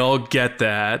bad. We all get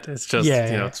that. It's just,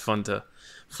 it's fun to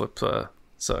flip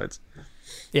sides.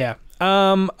 Yeah.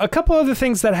 A couple other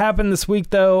things that happened this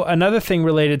week, though. Another thing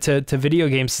related to video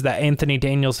games is that Anthony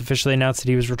Daniels officially announced that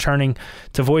he was returning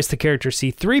to voice the character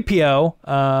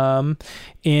C-3PO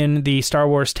in the Star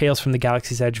Wars Tales from the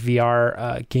Galaxy's Edge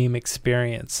VR game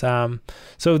experience.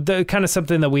 So the kind of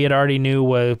something that we had already knew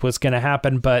was going to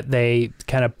happen, but they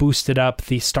kind of boosted up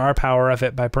the star power of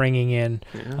it by bringing in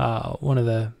one of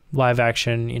the live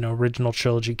action, original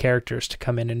trilogy characters to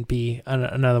come in and be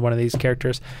another one of these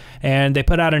characters. And they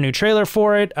put out a new trailer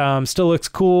for it. Still looks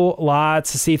cool.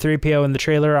 Lots of C-3PO in the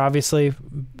trailer, obviously,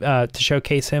 to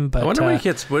showcase him. But I wonder what he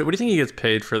gets. What do you think he gets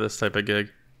paid for this type of gig?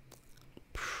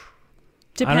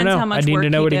 Depends I don't know. how much I need work to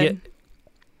know he what did. he get.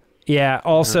 Yeah.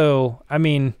 Also, I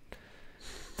mean,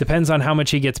 depends on how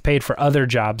much he gets paid for other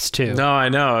jobs too. No, I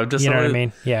know. I'm just you know always, what I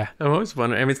mean? Yeah. I'm always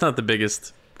wondering. I mean, it's not the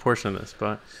biggest portion of this,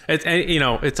 but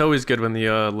it's always good when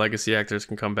the legacy actors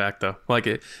can come back, though. Like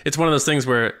it's one of those things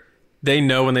where they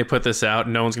know when they put this out,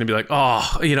 no one's gonna be like,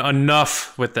 oh,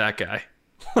 enough with that guy.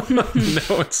 No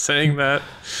one's saying that.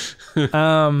 It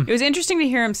was interesting to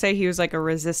hear him say he was like a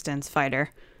resistance fighter.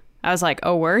 I was like,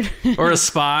 oh, word. Or a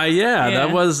spy. Yeah.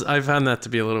 I found that to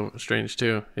be a little strange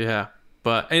too. Yeah.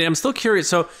 But I'm still curious.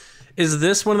 So is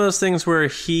this one of those things where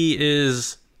he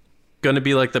is going to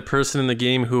be like the person in the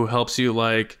game who helps you,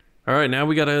 like, all right, now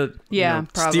we got to,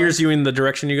 probably. steers you in the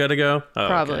direction you got to go? Oh,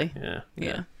 Probably. Okay.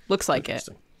 Yeah. Looks like it.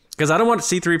 Because I don't want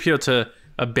C-3PO to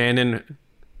abandon,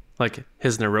 like,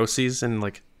 his neuroses and,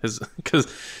 like,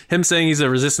 because him saying he's a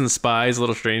resistance spy is a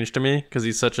little strange to me because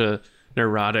he's such a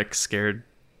neurotic, scared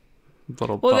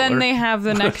little Well, butler. then they have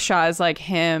the next shot is like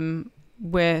him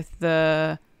with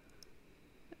the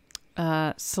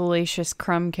Salacious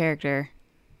Crumb character.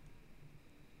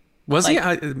 Was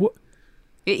like,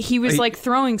 he? He was like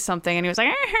throwing something and he was like,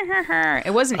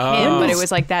 it wasn't him, but it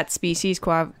was like that species,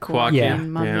 Quacky,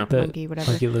 monkey,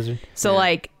 whatever. Monkey lizard. So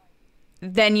like,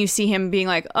 then you see him being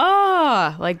like,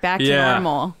 like back to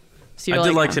normal. So I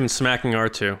did like him smacking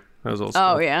R2. That was also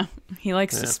Oh yeah, he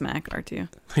likes to smack R2.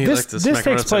 This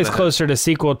takes place closer to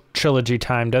sequel trilogy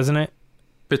time, doesn't it?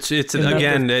 But it's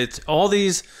again, it's all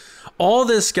this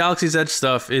Galaxy's Edge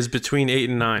stuff is between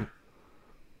 8 and 9.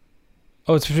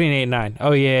 Oh, it's between 8 and 9.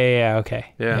 Oh yeah,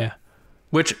 okay. Yeah.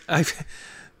 Which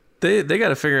they got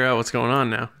to figure out what's going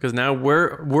on now, because now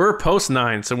we're post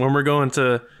 9. So when we're going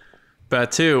to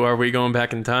Batu, are we going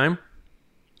back in time?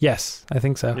 Yes, I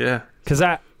think so. Yeah. Because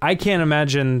I can't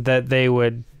imagine that they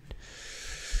would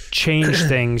change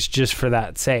things just for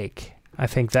that sake. I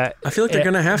think that I feel like they're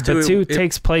gonna have to. Batu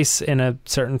takes place in a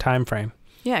certain time frame.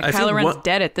 Yeah, Kylo Ren's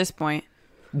dead at this point.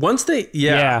 Once they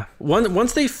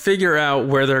once they figure out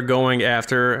where they're going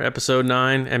after Episode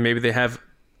 9, and maybe they have,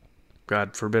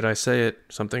 God forbid I say it,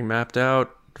 something mapped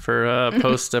out for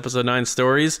post Episode 9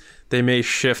 stories, they may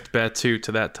shift Batu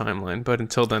to that timeline. But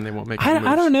until then, they won't make any moves.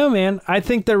 I don't know, man. I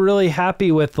think they're really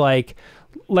happy with like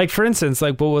for instance,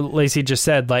 like what Lacey just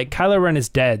said, like Kylo Ren is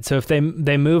dead. So if they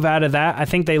move out of that, I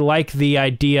think they like the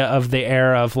idea of the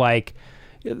era of like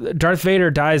Darth Vader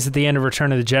dies at the end of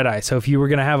Return of the Jedi. So if you were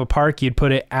going to have a park, you'd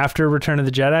put it after Return of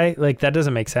the Jedi. Like that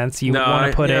doesn't make sense. You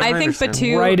want to put it I think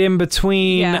Batu right in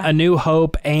between A New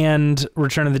Hope and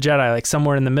Return of the Jedi, like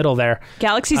somewhere in the middle there.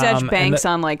 Galaxy's Edge banks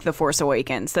on like The Force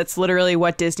Awakens. That's literally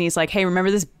what Disney's like, hey,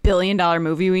 remember this $1 billion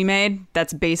movie we made?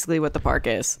 That's basically what the park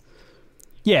is.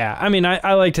 Yeah, I mean,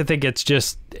 I like to think it's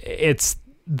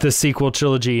the sequel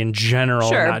trilogy in general.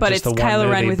 Sure, not but just it's the one Kylo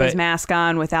movie, Ren with but his mask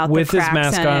on, without with the his cracks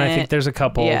mask in on. it. I think there's a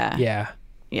couple. Yeah.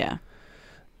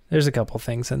 There's a couple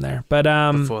things in there, but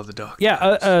Before the dark.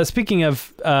 Yeah. Speaking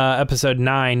of Episode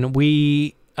 9,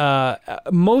 we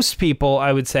most people,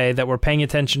 I would say, that were paying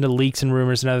attention to leaks and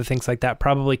rumors and other things like that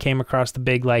probably came across the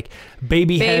big like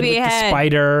baby head with the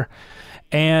spider.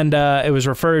 And it was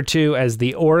referred to as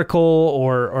the Oracle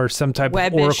or some type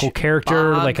of Oracle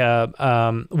character, Bob. like a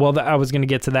I was going to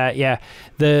get to that. Yeah,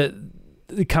 the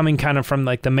coming kind of from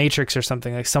like the Matrix or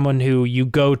something, like someone who you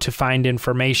go to find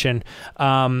information.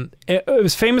 It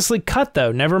was famously cut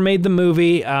though, never made the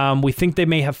movie. We think they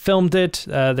may have filmed it.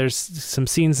 There's some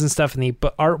scenes and stuff in the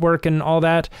artwork and all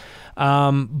that.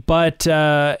 But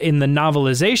in the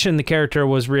novelization, the character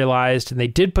was realized, and they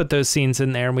did put those scenes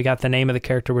in there, and we got the name of the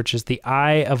character, which is the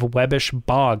Eye of Webbish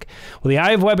Bog. Well, the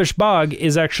Eye of Webbish Bog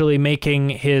is actually making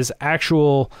his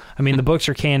actual, I mean, the books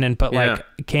are canon, but like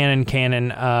canon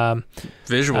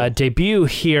visual debut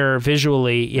here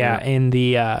visually, in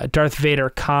the Darth Vader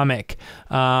comic.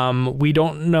 We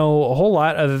don't know a whole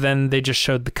lot other than they just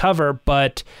showed the cover,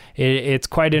 but it's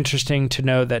quite interesting to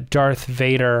know that Darth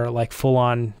Vader, like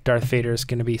full-on Darth Vader, is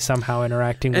going to be somehow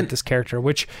interacting with this character,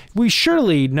 which we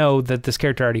surely know that this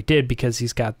character already did because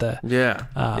he's got the...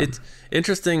 it's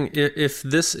interesting if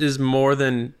this is more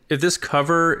than... If this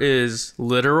cover is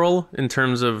literal in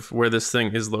terms of where this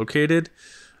thing is located,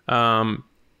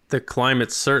 the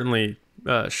climate certainly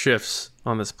shifts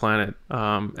on this planet,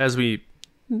 as we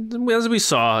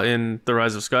saw in The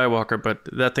Rise of Skywalker, but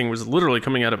that thing was literally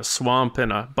coming out of a swamp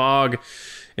and a bog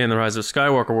in The Rise of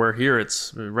Skywalker, where here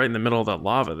it's right in the middle of that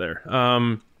lava there.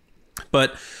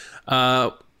 But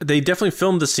they definitely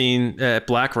filmed the scene at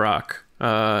Black Rock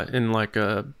in like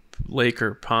a lake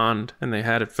or pond, and they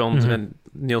had it filmed, and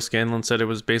Neil Scanlon said it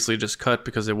was basically just cut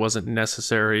because it wasn't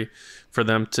necessary for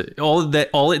them to...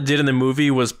 All it did in the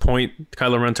movie was point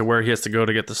Kylo Ren to where he has to go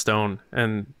to get the stone,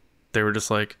 and they were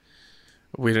just like...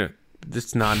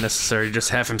 It's not necessary. Just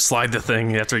have him slide the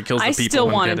thing after he kills the people. I still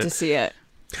wanted to see it.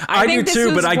 I do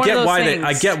too, but I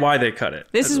get why they cut it.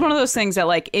 This is one of those things that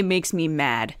like it makes me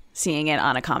mad seeing it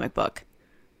on a comic book,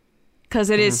 because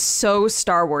it is so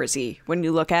Star Warsy when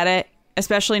you look at it.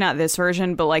 Especially not this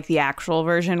version, but like the actual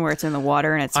version where it's in the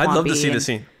water and it's swampy. I'd love to see the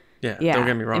scene. Yeah, don't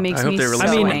get me wrong. It makes me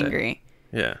so angry.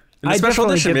 Yeah, I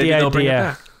definitely get the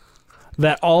idea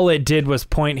that all it did was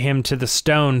point him to the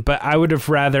stone, but I would have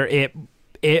rather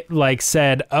it like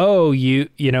said, "Oh, you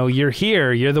know, you're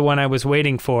here. You're the one I was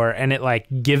waiting for," and it like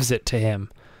gives it to him.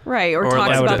 Right, or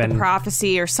talks about the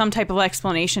prophecy or some type of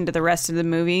explanation to the rest of the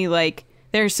movie. Like,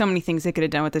 there's so many things they could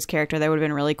have done with this character that would have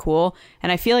been really cool,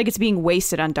 and I feel like it's being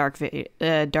wasted on Darth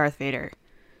Vader.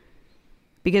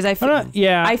 Because I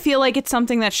feel like it's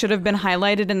something that should have been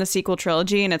highlighted in the sequel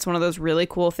trilogy, and it's one of those really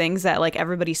cool things that like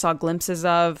everybody saw glimpses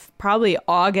of probably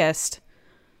August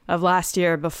of last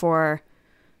year before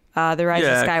The Rise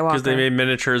of Skywalker. Because they made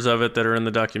miniatures of it that are in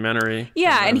the documentary.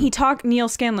 Yeah, and Neil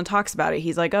Scanlon talks about it.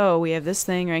 He's like, oh, we have this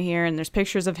thing right here, and there's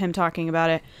pictures of him talking about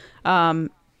it.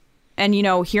 And, you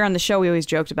know, here on the show, we always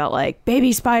joked about, like,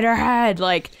 baby spider head.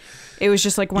 Like, it was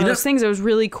just, like, one of those things that was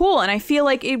really cool. And I feel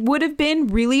like it would have been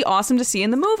really awesome to see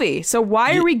in the movie. So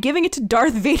why are we giving it to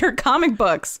Darth Vader comic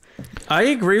books? I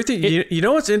agree with you. You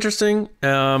know what's interesting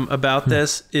about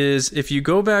this is if you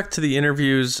go back to the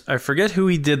interviews, I forget who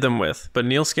he did them with, but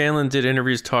Neil Scanlon did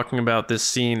interviews talking about this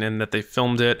scene and that they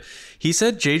filmed it. He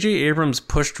said J.J. Abrams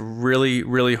pushed really,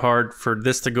 really hard for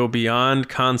this to go beyond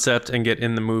concept and get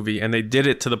in the movie. And they did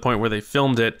it to the point where they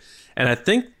filmed it. And I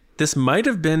think this might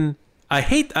have been... I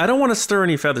don't want to stir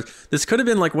any feathers. This could have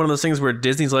been like one of those things where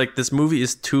Disney's like, this movie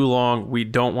is too long. We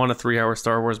don't want a 3-hour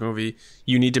Star Wars movie.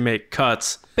 You need to make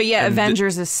cuts. But yeah,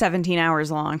 Avengers is 17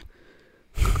 hours long.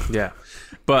 Yeah.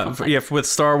 But with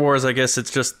Star Wars, I guess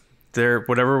it's just...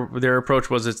 whatever their approach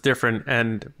was, it's different,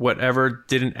 and whatever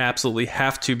didn't absolutely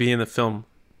have to be in the film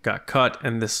got cut,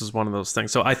 and this is one of those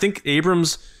things. So I think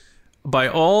Abrams, by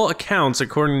all accounts,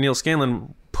 according to Neil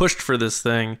Scanlon, pushed for this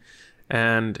thing,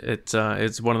 and it's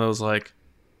one of those like,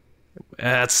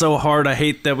 it's so hard. I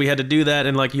hate that we had to do that.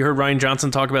 And like you heard Rian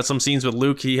Johnson talk about some scenes with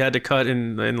Luke, he had to cut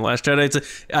in The Last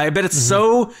Jedi. I bet it's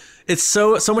so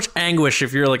much anguish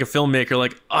if you're like a filmmaker.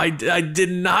 Like I did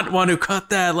not want to cut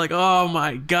that. Like, oh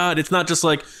my God, it's not just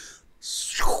like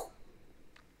screw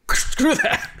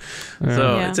that.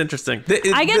 So it's interesting.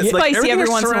 I get spicy every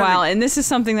once in a while, and this is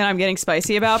something that I'm getting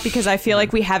spicy about because I feel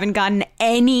like we haven't gotten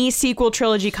any sequel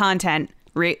trilogy content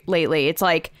lately. It's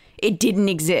like it didn't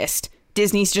exist.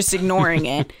 Disney's just ignoring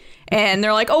it. And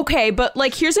they're like, okay, but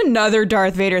like, here's another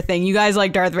Darth Vader thing. You guys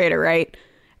like Darth Vader, right?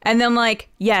 And then like,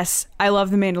 yes, I love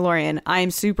The Mandalorian.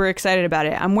 I'm super excited about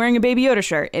it. I'm wearing a Baby Yoda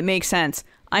shirt. It makes sense.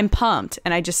 I'm pumped.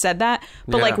 And I just said that.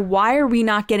 But like, why are we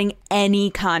not getting any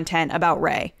content about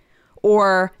Rey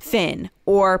or Finn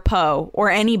or Poe or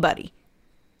anybody?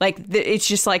 Like, it's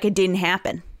just like it didn't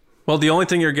happen. Well, the only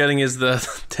thing you're getting is the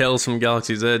Tales from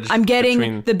Galaxy's Edge. I'm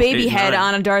getting the baby head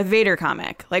on a Darth Vader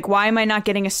comic. Like, why am I not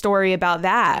getting a story about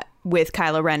that with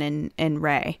Kylo Ren and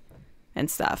Rey and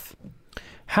stuff?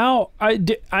 How I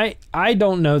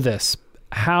don't know this.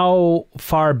 How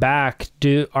far back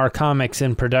are comics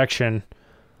in production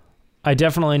I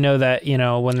definitely know that,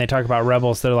 when they talk about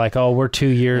Rebels, they're like, oh, we're 2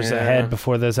 years ahead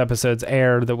before those episodes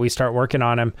air that we start working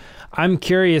on them. I'm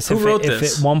curious if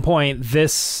at one point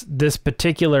this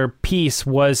particular piece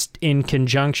was in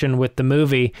conjunction with the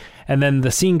movie, and then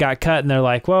the scene got cut and they're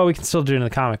like, well, we can still do it in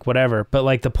the comic, whatever. But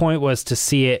like the point was to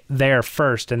see it there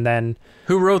first and then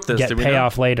who wrote this? Get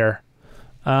payoff later.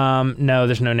 No,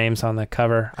 there's no names on the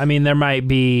cover. I mean, there might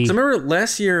be. So remember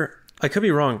last year, I could be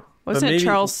wrong. Wasn't it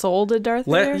Charles Soule did Darth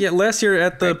Vader? Yeah, last year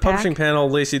at the Greg publishing Pak? panel,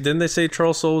 Lacey, didn't they say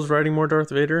Charles Soule was writing more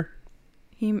Darth Vader?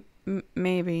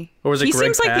 Maybe. Or was it he Greg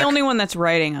seems like Pak? the only one that's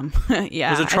writing them. Yeah.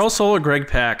 Was it Charles Soule or Greg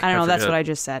Pak? I don't know. That's forget. what I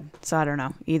just said. So I don't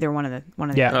know. Either one of the.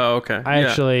 Yeah. Oh, okay. I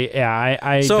actually,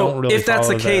 I so don't really. If that's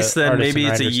the follow case, then artists maybe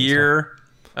and it's a writers and year,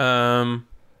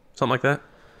 something like that.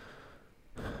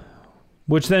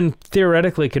 Which then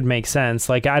theoretically could make sense.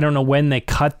 Like, I don't know when they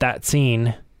cut that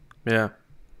scene. Yeah.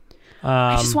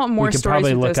 I just want more we could stories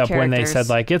probably with look those up when they characters. said,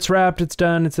 like, it's wrapped, it's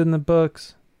done, it's in the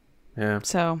books. Yeah.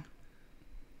 So,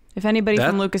 if anybody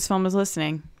from Lucasfilm is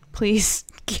listening, please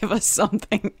give us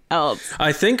something else.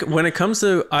 I think when it comes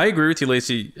to, I agree with you,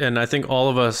 Lacey, and I think all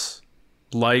of us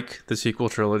like the sequel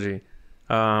trilogy.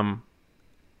 I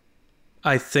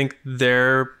think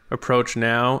their approach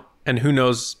now, and who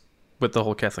knows with the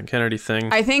whole Kathleen Kennedy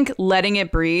thing. I think letting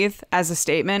it breathe as a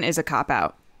statement is a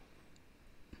cop-out.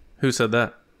 Who said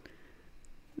that?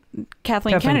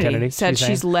 Kathleen Kennedy said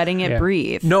she's letting it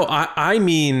breathe. No, I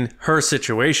mean her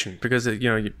situation, because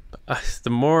the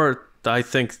more I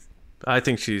think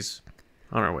she's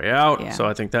on her way out, so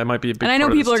I think that might be a big. And I know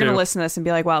part of people this are going to too. listen to this and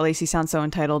be like, "Wow, Lacey sounds so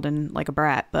entitled and like a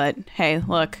brat." But hey,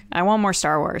 look, I want more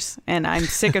Star Wars, and I'm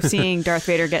sick of seeing Darth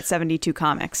Vader get 72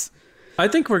 comics. I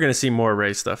think we're going to see more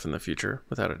Rey stuff in the future,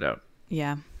 without a doubt.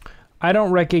 Yeah. I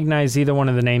don't recognize either one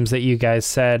of the names that you guys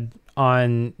said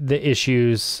on the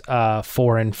issues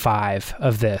 4 and 5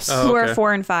 of this. Oh, Who are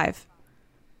 4 and 5?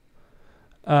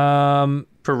 For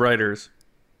writers.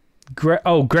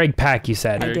 Greg Pak, you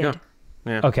said. There you did. go.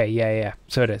 Yeah. Okay, yeah.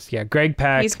 So it is. Yeah, Greg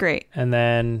Pak. He's great. And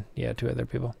then, 2 other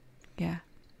people. Yeah.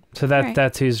 So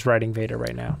that's who's writing Vader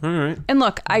right now. All right. And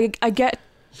look, I get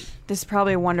this is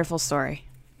probably a wonderful story.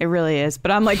 It really is.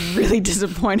 But I'm like really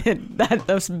disappointed that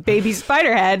this baby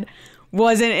Spiderhead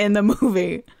wasn't in the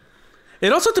movie.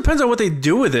 It also depends on what they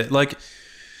do with it. Like,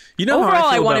 Overall, how I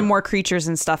I feel wanted about... more creatures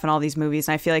and stuff in all these movies,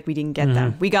 and I feel like we didn't get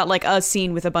them. We got like a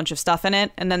scene with a bunch of stuff in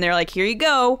it, and then they're like, here you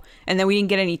go. And then we didn't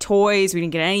get any toys. We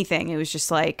didn't get anything. It was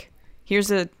just like,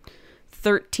 here's a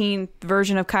 13th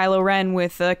version of Kylo Ren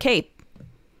with a cape.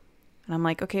 And I'm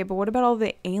like, okay, but what about all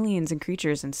the aliens and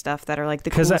creatures and stuff that are like the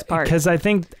coolest part? Because I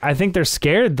think they're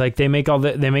scared. Like they make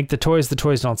the toys. The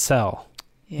toys don't sell.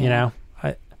 Yeah.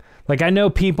 I know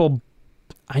people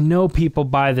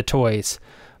buy the toys,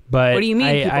 but what do you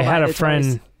mean? I had a friend.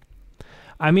 Toys?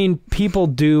 I mean, people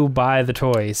do buy the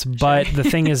toys, but the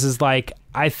thing is like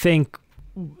I think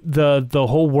the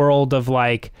whole world of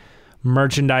like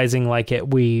merchandising like it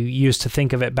we used to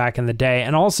think of it back in the day,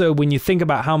 and also when you think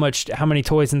about how many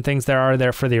toys and things there are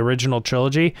there for the original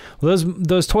trilogy,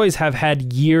 those toys have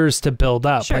had years to build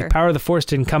up. Sure. Like Power of the Force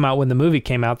didn't come out when the movie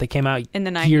came out; they came out in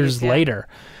the 90s, years later.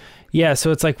 Yeah,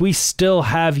 so it's like we still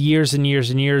have years and years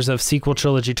and years of sequel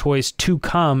trilogy toys to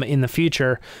come in the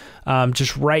future.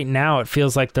 Just right now, it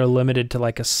feels like they're limited to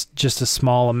like just a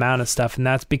small amount of stuff, and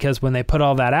that's because when they put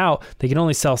all that out, they can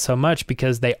only sell so much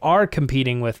because they are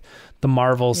competing with the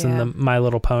Marvels and the My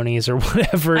Little Ponies or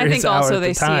whatever. I think also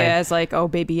they see time. it as like, oh,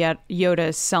 Baby Yoda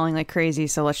is selling like crazy,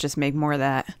 so let's just make more of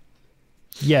that.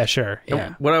 Yeah, sure.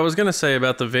 Yeah. What I was going to say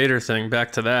about the Vader thing,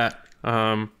 back to that,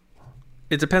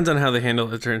 it depends on how they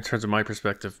handle it in terms of my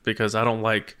perspective, because I don't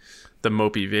like the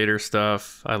mopey Vader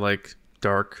stuff. I like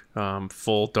dark,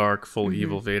 full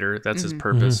evil Vader. That's his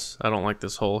purpose. I don't like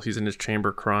this whole he's in his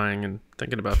chamber crying and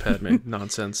thinking about Padme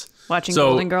nonsense. Watching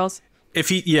Golden Girls. If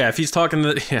he's talking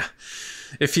to this,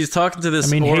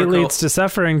 I mean, Oracle, hate leads to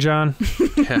suffering, John.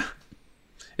 Yeah.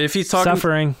 If he's talking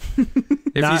suffering,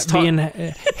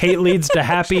 hate leads to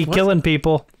happy killing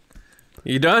people.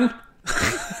 You done?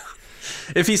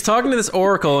 If he's talking to this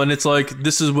Oracle and it's like,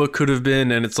 this is what could have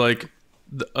been, and it's like,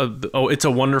 it's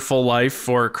a wonderful life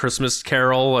or a Christmas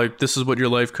Carol, like this is what your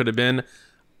life could have been,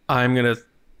 I'm gonna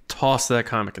toss that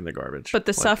comic in the garbage. But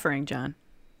the suffering, John.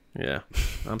 Yeah,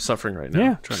 I'm suffering right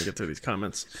now. Trying to get through these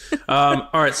comments. All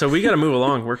right, so we got to move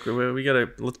along.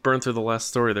 Let's burn through the last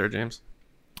story there, James.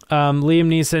 Liam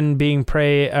Neeson being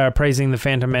praising the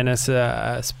Phantom Menace,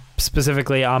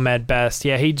 specifically Ahmed Best.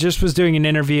 Yeah, he just was doing an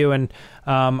interview, and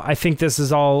I think this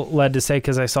is all led to say,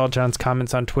 because I saw John's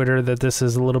comments on Twitter, that this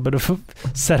is a little bit of a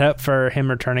setup for him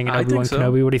returning in Obi-Wan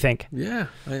Kenobi. What do you think? Yeah,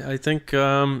 I think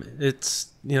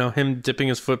it's him dipping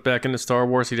his foot back into Star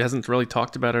Wars. He hasn't really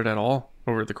talked about it at all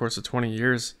over the course of 20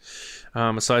 years.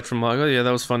 Aside from like, oh yeah,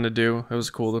 that was fun to do. It was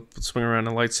cool to swing around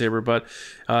a lightsaber, but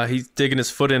he's digging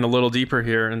his foot in a little deeper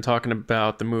here and talking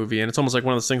about the movie. And it's almost like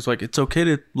one of those things like, it's okay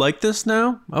to like this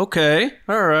now? Okay.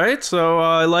 All right. So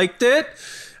I liked it.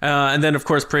 And then, of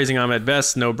course, praising Ahmed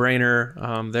Best, no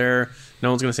brainer there. No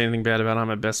one's going to say anything bad about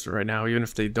Ahmed Best right now, even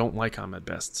if they don't like Ahmed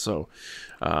Best. So,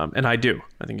 and I do.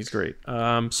 I think he's great.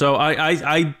 So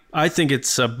I think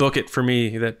it's a book it for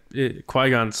me that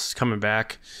Qui-Gon's coming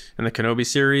back in the Kenobi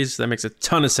series. That makes a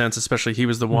ton of sense, especially he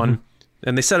was the one.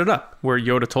 And they set it up where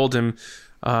Yoda told him,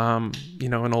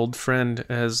 an old friend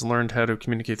has learned how to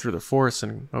communicate through the Force,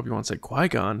 and Obi-Wan said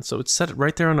Qui-Gon. So it's set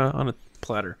right there on a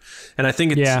platter. And I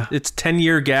think it's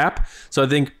 10-year gap. So I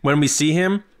think when we see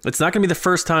him, it's not going to be the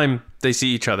first time they see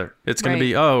each other. It's going to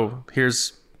be,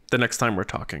 here's the next time we're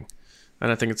talking.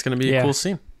 And I think it's going to be a cool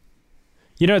scene.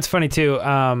 It's funny too,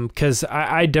 because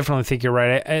I definitely think you're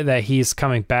right that he's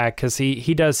coming back, because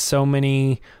he does so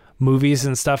many movies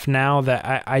and stuff now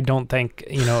that I don't think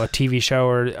a TV show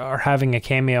or having a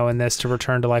cameo in this to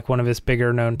return to like one of his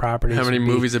bigger known properties. How many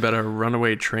movies about a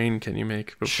runaway train can you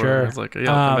make before it's like, I'll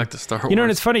come back to Star Wars?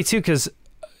 And it's funny too, because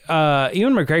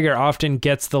Ewan McGregor often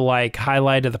gets the like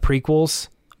highlight of the prequels,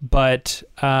 but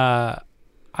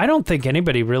I don't think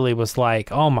anybody really was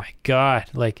like, oh my God,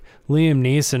 like Liam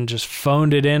Neeson just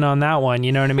phoned it in on that one.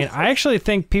 You know what I mean? I actually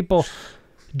think people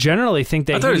generally think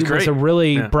that he was a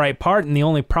really bright part, and the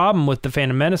only problem with The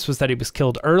Phantom Menace was that he was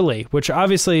killed early, which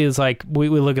obviously is like, we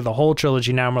look at the whole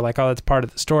trilogy now and we're like, oh, that's part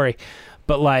of the story.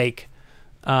 But like,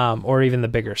 or even the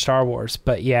bigger Star Wars.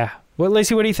 But yeah. Well,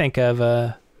 Lacey, what do you think of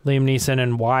Liam Neeson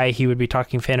and why he would be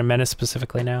talking Phantom Menace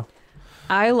specifically now?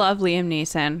 I love Liam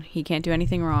Neeson. He can't do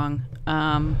anything wrong.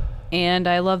 And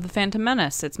I love The Phantom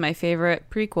Menace. It's my favorite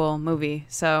prequel movie.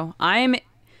 So I'm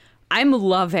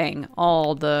loving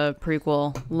all the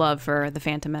prequel love for The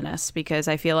Phantom Menace, because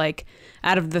I feel like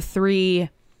out of the three,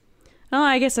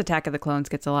 I guess Attack of the Clones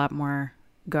gets a lot more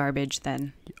garbage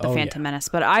than The Phantom Menace.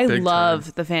 But I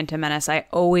love The Phantom Menace. I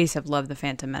always have loved The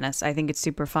Phantom Menace. I think it's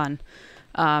super fun.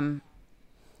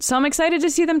 So I'm excited to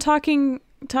see them talking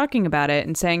about it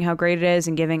and saying how great it is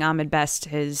and giving Ahmed Best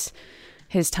his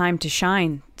time to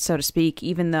shine, so to speak,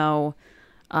 even though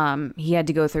he had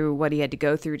to go through what he had to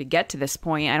go through to get to this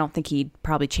point. I don't think he'd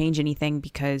probably change anything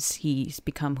because he's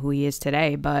become who he is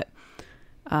today. But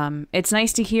it's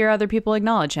nice to hear other people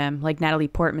acknowledge him. Like Natalie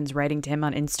Portman's writing to him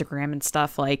on Instagram and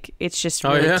stuff. Like, it's just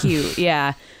really cute.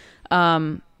 Yeah.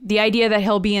 The idea that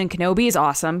he'll be in Kenobi is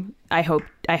awesome. I hope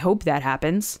that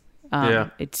happens.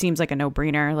 It seems like a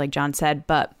no-brainer, like John said.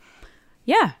 But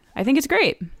yeah, I think it's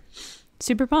great.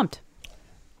 Super pumped.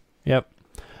 Yep.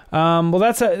 Well,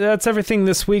 that's everything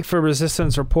this week for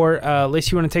Resistance Report.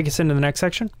 Lacey, you want to take us into the next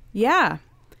section? Yeah.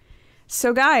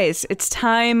 So, guys, it's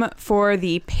time for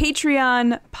the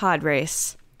Patreon pod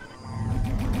race.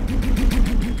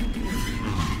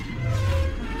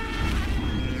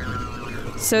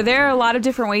 So there are a lot of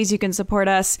different ways you can support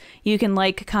us. You can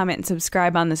like, comment, and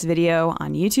subscribe on this video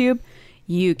on YouTube.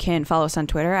 You can follow us on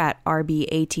Twitter at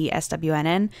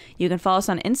RBATSWNN. You can follow us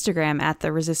on Instagram at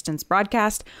The Resistance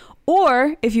Broadcast.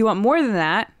 Or if you want more than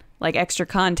that, like extra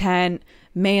content,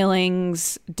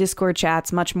 mailings, Discord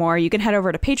chats, much more, you can head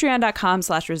over to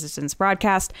patreon.com/resistance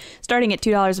broadcast. Starting at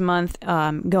 $2 a month,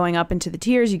 going up into the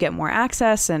tiers, you get more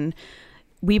access. And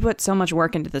we put so much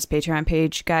work into this Patreon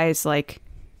page, guys. Like,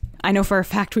 I know for a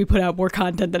fact we put out more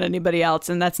content than anybody else,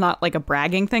 and that's not like a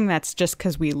bragging thing. That's just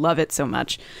because we love it so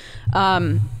much.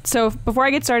 So before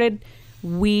I get started,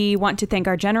 we want to thank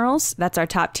our generals. That's our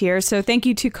top tier. So thank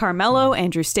you to Carmelo,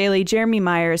 Andrew Staley, Jeremy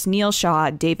Myers, Neil Shaw,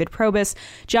 David Probus,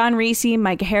 John Reese,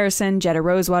 Mike Harrison, Jetta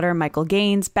Rosewater, Michael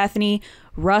Gaines, Bethany,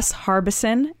 Russ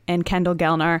Harbison, and Kendall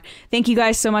Gelnar. Thank you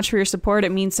guys so much for your support.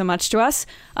 It means so much to us.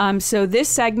 So this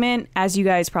segment, as you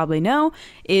guys probably know,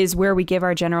 is where we give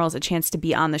our generals a chance to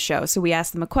be on the show. So we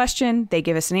ask them a question, they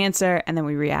give us an answer, and then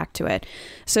we react to it.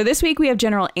 So this week we have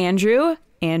General Andrew.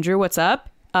 Andrew, what's up?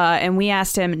 And we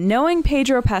asked him, knowing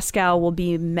Pedro Pascal will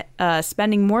be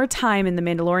spending more time in the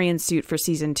Mandalorian suit for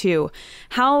season 2,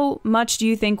 how much do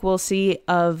you think we'll see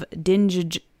of Din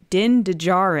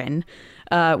Djarin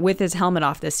with his helmet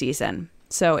off this season?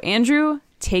 So, Andrew,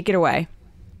 take it away.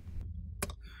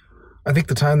 I think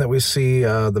the time that we see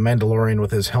the Mandalorian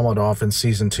with his helmet off in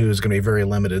season 2 is going to be very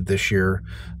limited this year.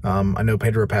 I know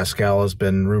Pedro Pascal has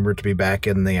been rumored to be back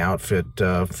in the outfit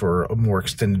for a more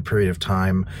extended period of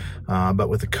time, but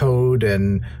with the code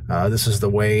and this is the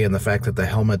way, and the fact that the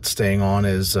helmet staying on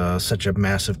is such a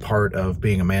massive part of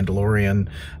being a Mandalorian,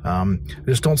 I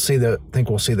just don't think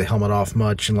we'll see the helmet off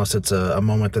much unless it's a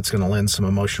moment that's going to lend some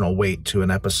emotional weight to an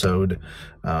episode.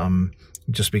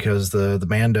 Just because the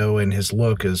Mando and his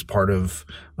look is part of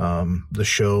the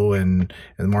show and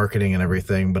marketing and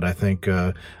everything. But I think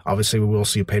obviously we will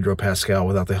see Pedro Pascal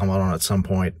without the helmet on at some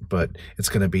point, but it's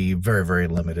going to be very, very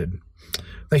limited.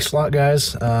 Thanks a lot,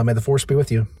 guys. May the Force be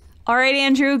with you. All right,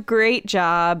 Andrew, great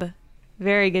job.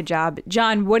 Very good job.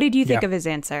 John, what did you think of his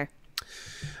answer?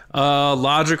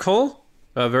 Logical,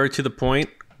 very to the point.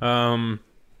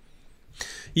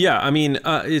 Yeah, I mean,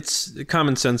 it's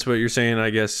common sense what you're saying, I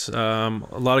guess. A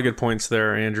lot of good points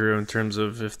there, Andrew, in terms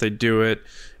of if they do it,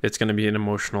 it's going to be an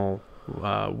emotional,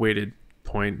 weighted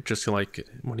point, just like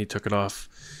when he took it off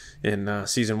in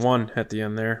season 1 at the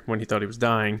end there, when he thought he was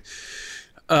dying.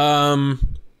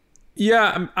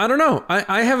 Yeah, I don't know.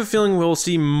 I have a feeling we'll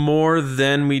see more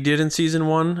than we did in season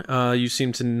 1. You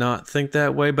seem to not think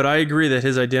that way, but I agree that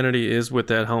his identity is with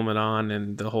that helmet on,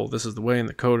 and the whole "this is the way" and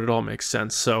the code, it all makes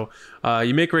sense. So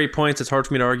you make great points. It's hard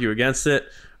for me to argue against it.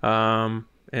 Other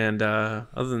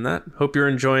than that, hope you're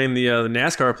enjoying the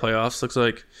NASCAR playoffs. Looks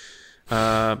like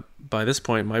by this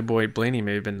point, my boy Blaney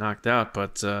may have been knocked out,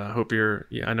 but hope you're.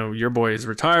 Yeah, I know your boy is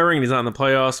retiring and he's not in the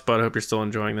playoffs, but I hope you're still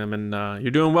enjoying them, and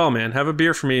you're doing well, man. Have a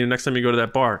beer for me next time you go to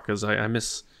that bar, because I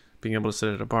miss being able to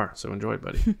sit at a bar. So enjoy,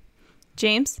 buddy.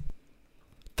 James?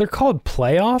 They're called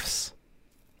playoffs?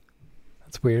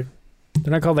 That's weird.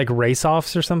 They're not called like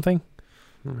race-offs or something?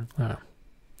 Mm-hmm. Oh.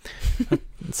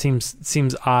 It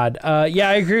seems odd. Yeah,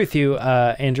 I agree with you,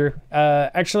 Andrew.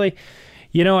 Actually,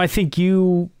 I think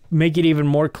you make it even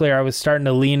more clear. I was starting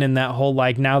to lean in that whole,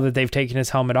 like, now that they've taken his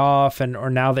helmet off, or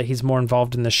now that he's more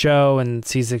involved in the show and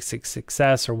sees its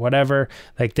success or whatever,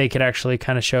 like, they could actually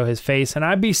kind of show his face. And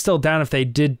I'd be still down if they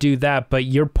did do that, but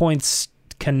your points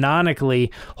canonically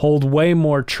hold way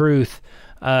more truth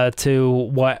to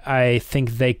what I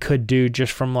think they could do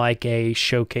just from like a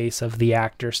showcase of the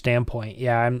actor standpoint.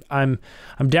 Yeah, I'm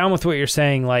down with what you're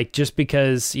saying. Like, just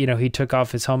because he took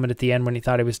off his helmet at the end when he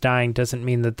thought he was dying doesn't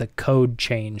mean that the code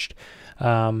changed.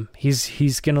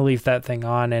 He's gonna leave that thing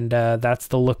on, and that's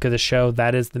the look of the show.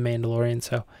 That is the Mandalorian.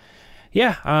 So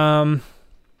yeah, I'm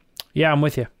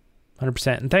with you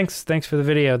 100%. And thanks for the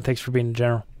video, and thanks for being a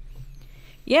general.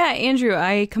 Yeah, Andrew,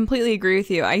 I completely agree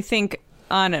with you. I think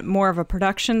on more of a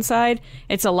production side,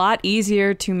 it's a lot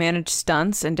easier to manage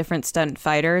stunts and different stunt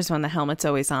fighters when the helmet's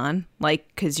always on, like,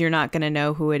 because you're not going to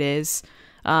know who it is.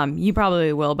 You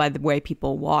probably will by the way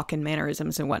people walk and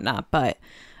mannerisms and whatnot, but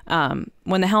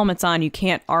when the helmet's on, you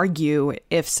can't argue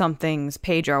if something's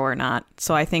Pedro or not.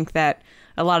 So I think that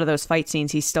a lot of those fight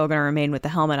scenes, he's still going to remain with the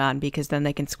helmet on, because then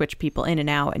they can switch people in and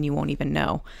out and you won't even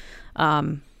know.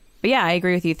 But yeah, I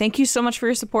agree with you. Thank you so much for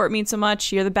your support. It means so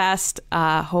much. You're the best.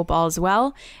 Hope all is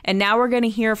well. And now we're going to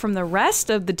hear from the rest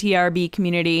of the TRB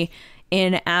community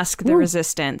in Ask the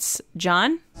Resistance.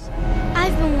 John?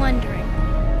 I've been wondering,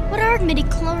 what are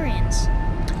midichlorians?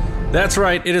 That's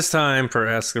right. It is time for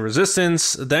Ask the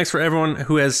Resistance. Thanks for everyone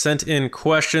who has sent in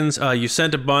questions. You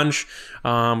sent a bunch. We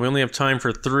only have time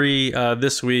for 3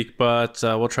 this week, but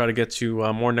we'll try to get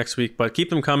to more next week. But keep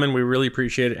them coming. We really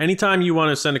appreciate it. Anytime you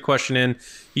want to send a question in,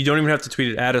 you don't even have to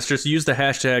tweet it at us. Just use the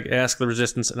hashtag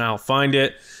 #AskTheResistance and I'll find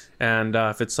it. And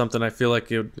if it's something I feel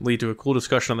like it would lead to a cool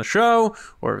discussion on the show,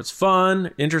 or if it's fun,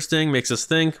 interesting, makes us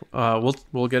think,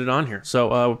 we'll get it on here.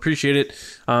 So we appreciate it.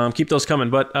 Keep those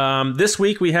coming. But this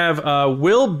week we have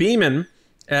Will Beeman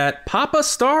at Papa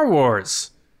Star Wars.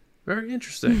 Very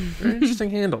interesting. Very interesting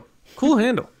handle. Cool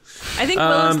handle. I think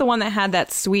Will is the one that had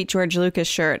that sweet George Lucas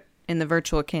shirt in the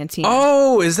virtual canteen.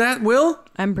 Oh, is that Will?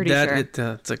 I'm pretty sure.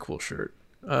 It's a cool shirt.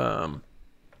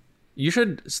 You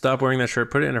should stop wearing that shirt,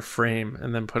 put it in a frame,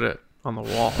 and then put it on the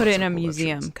wall. Put it in a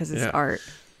museum, because it's art.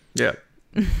 Yeah.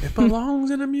 It belongs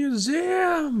in a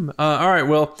museum. All right,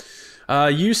 Will.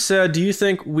 You said, do you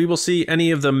think we will see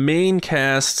any of the main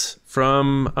cast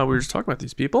from, we were just talking about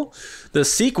these people, the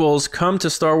sequels come to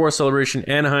Star Wars Celebration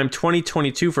Anaheim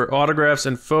 2022 for autographs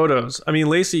and photos? I mean,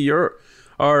 Lacey, you're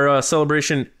our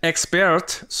Celebration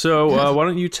expert, so why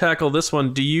don't you tackle this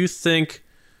one? Do you think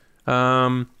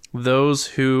those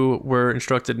who were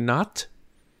instructed not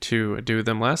to do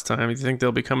them last time, do you think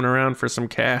they'll be coming around for some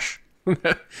cash in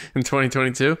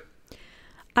 2022?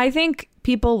 I think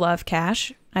people love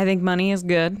cash. I think money is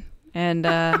good. And,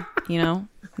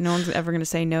 no one's ever going to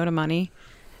say no to money.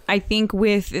 I think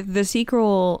with the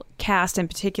sequel cast in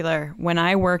particular, when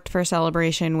I worked for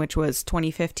Celebration, which was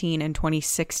 2015 and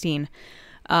 2016,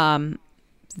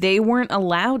 they weren't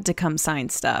allowed to come sign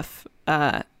stuff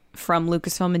from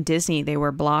Lucasfilm and Disney. They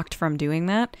were blocked from doing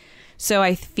that. So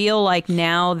I feel like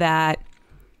now that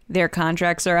their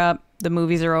contracts are up, the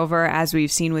movies are over, as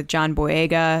we've seen with John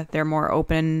Boyega, they're more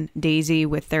open, Daisy,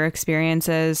 with their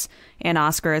experiences, and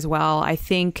Oscar as well. I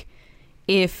think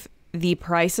if the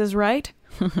price is right,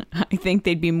 I think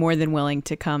they'd be more than willing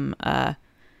to come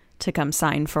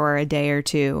sign for a day or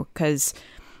two, because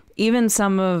even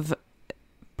some of,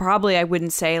 probably I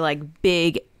wouldn't say like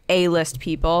big A-list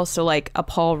people, so like a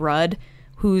Paul Rudd,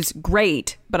 who's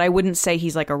great, but I wouldn't say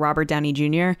he's like a Robert Downey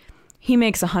Jr. He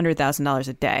makes $100,000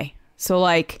 a day, so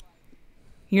like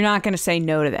you're not going to say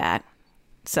no to that.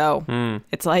 So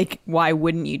it's like, why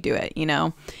wouldn't you do it? You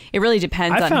know, it really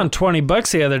depends. I found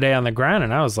 $20 the other day on the ground,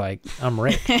 and I was like, I'm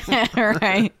rich.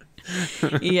 Right.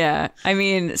 Yeah. I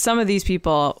mean, some of these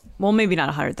people, well, maybe not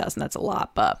 100,000. That's a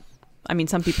lot, but I mean,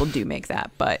 some people do make that.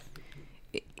 But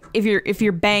if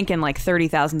you're banking like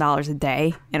 $30,000 a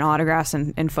day in autographs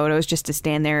and photos just to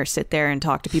stand there or sit there and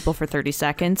talk to people for 30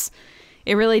 seconds,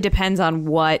 it really depends on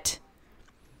what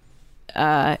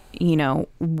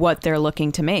what they're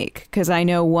looking to make. Because I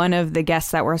know one of the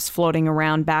guests that was floating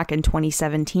around back in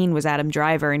 2017 was Adam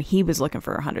Driver, and he was looking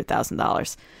for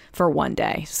 $100,000 for one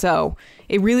day. So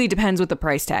it really depends what the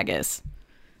price tag is.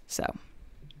 So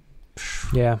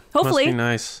yeah, hopefully.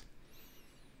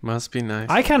 Must be nice.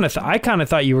 I kind of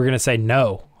thought you were going to say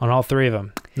no on all three of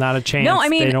them. Not a chance. No, I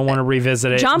mean, they don't want to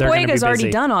revisit it. John Boyega's already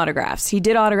done autographs. He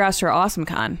did autographs for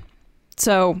AwesomeCon.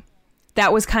 So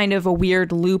that was kind of a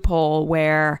weird loophole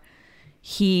where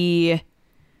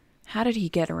how did he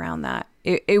get around that?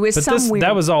 It was weird.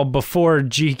 That was all before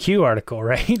GQ article,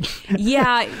 right?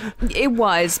 Yeah, it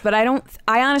was, but I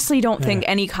honestly don't think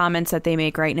any comments that they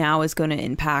make right now is going to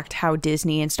impact how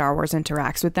Disney and Star Wars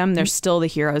interacts with them. They're still the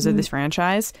heroes of this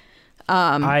franchise.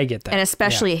 I get that. And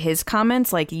especially his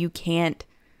comments, like you can't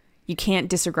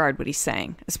disregard what he's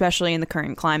saying, especially in the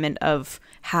current climate of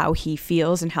how he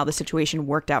feels and how the situation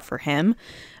worked out for him.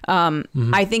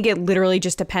 I think it literally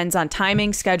just depends on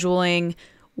timing, scheduling,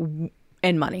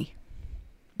 and money.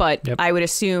 But I would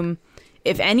assume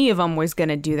if any of them was going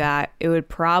to do that, it would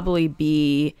probably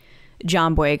be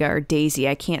John Boyega or Daisy.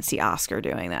 I can't see Oscar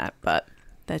doing that, but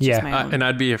that's just my own. And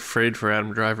I'd be afraid for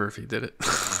Adam Driver if he did it.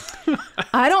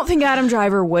 I don't think Adam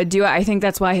Driver would do it. I think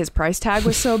that's why his price tag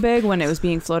was so big when it was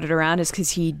being floated around, is because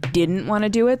he didn't want to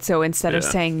do it. So instead of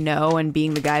saying no and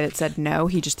being the guy that said no,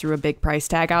 he just threw a big price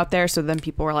tag out there. So then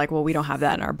people were like, well, we don't have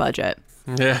that in our budget.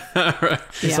 Yeah. Right.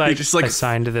 He's like, I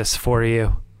signed this for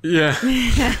you. Yeah.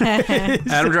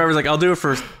 Adam Driver's like, I'll do it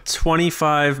for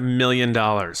 $25 million.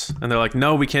 And they're like,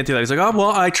 no, we can't do that. He's like, oh,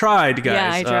 well, I tried, guys.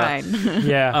 Yeah, I tried.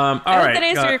 Yeah. All right. I hope that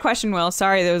answered your question, Will.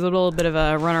 Sorry, there was a little bit of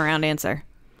a runaround answer.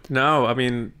 No, I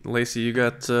mean, Lacey, you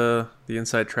got the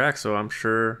inside track, so I'm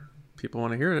sure people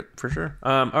want to hear it for sure.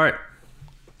 All right.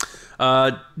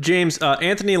 James,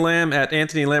 Anthony Lamb at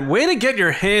Anthony Lamb. Way to get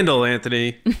your handle,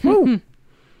 Anthony. Woo.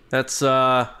 That's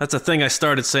a thing I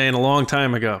started saying a long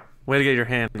time ago. Way to get your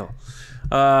handle.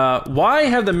 Why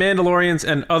have the Mandalorians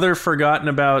and other forgotten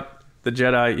about the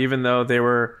Jedi, even though they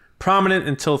were prominent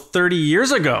until 30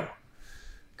 years ago?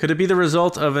 Could it be the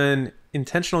result of an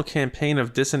intentional campaign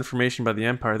of disinformation by the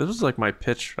Empire? This was like my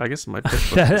pitch. I guess my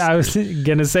pitch. I was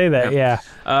gonna say that.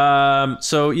 Yeah.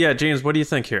 So yeah, James, what do you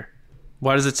think here?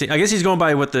 Why does it seem? I guess he's going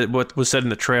by what was said in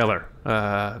the trailer.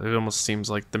 It almost seems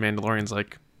like the Mandalorians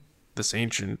like this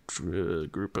ancient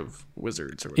group of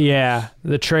wizards. Or whatever. Yeah,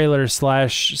 the trailer /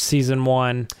 season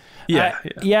 1.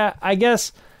 Yeah. I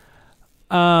guess.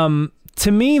 To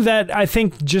me, that I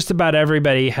think just about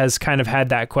everybody has kind of had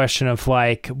that question of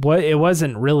like, what? It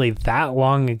wasn't really that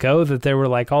long ago that there were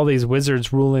like all these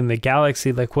wizards ruling the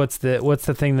galaxy. Like, what's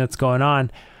the thing that's going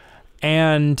on?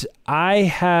 And I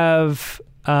have,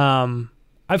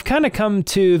 I've kind of come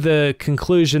to the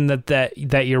conclusion that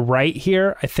you're right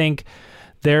here. I think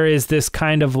there is this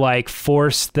kind of like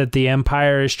force that the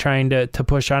Empire is trying to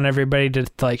push on everybody to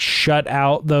like shut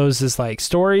out those as like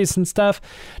stories and stuff.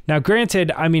 Now,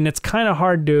 granted, I mean, it's kind of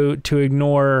hard to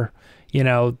ignore,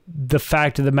 the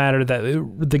fact of the matter that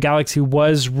the galaxy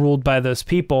was ruled by those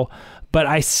people. But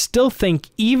I still think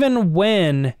even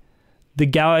when the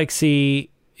galaxy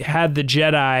had the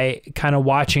Jedi kind of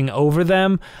watching over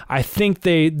them, I think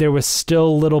there was still a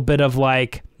little bit of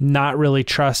like not really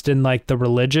trust in like the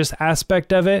religious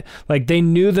aspect of it. Like they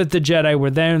knew that the Jedi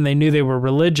were there and they knew they were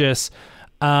religious,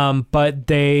 but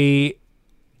I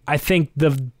think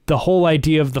the the whole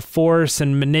idea of the Force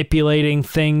and manipulating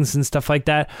things and stuff like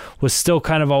that was still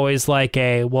kind of always like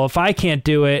well, if I can't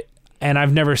do it and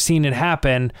I've never seen it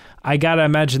happen, I gotta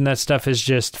imagine that stuff is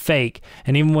just fake.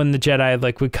 And even when the Jedi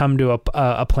like would come to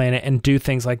a planet and do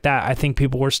things like that, I think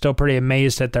people were still pretty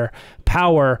amazed at their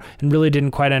power and really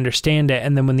didn't quite understand it.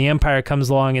 And then when the Empire comes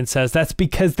along and says that's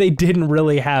because they didn't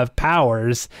really have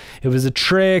powers, it was a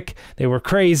trick, they were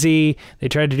crazy, they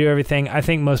tried to do everything, I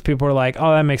think most people were like,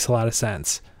 oh, that makes a lot of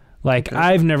sense. Like,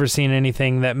 I've never seen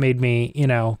anything that made me,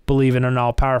 believe in an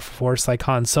all-powerful Force like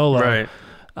Han Solo. Right.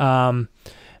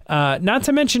 Not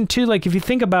to mention too, like if you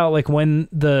think about like when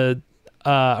the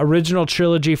original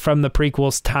trilogy from the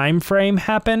prequels time frame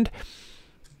happened,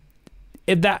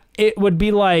 it'd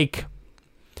be like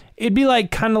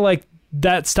kind of like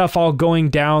that stuff all going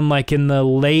down like in the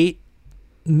late,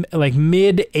 like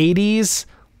mid 80s,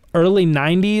 early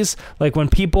 90s, like when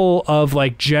people of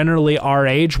like generally our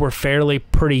age were fairly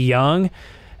pretty young,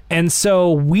 and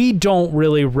so we don't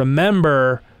really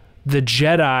remember the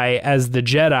Jedi as the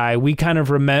Jedi. We kind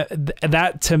of remember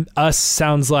that to us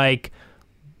sounds like,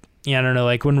 I don't know,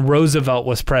 like when Roosevelt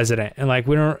was president, and like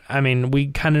we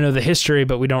kind of know the history,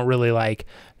 but we don't really like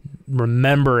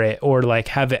remember it or like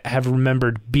have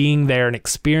remembered being there and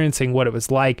experiencing what it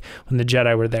was like when the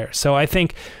Jedi were there. So I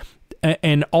think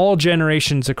in all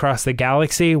generations across the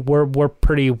galaxy, we're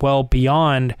pretty well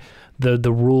beyond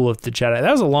the rule of the Jedi.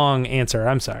 That was a long answer.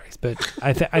 I'm sorry, but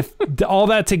all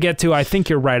that to get to, I think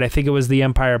you're right. I think it was the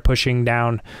Empire pushing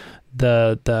down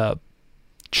the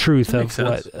truth of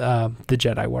what the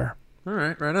Jedi were. All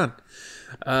right, right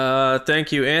on.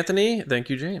 Thank you, Anthony.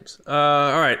 Thank you, James.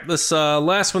 All right, this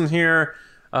last one here.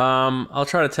 I'll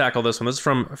try to tackle this one. This is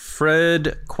from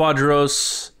Fred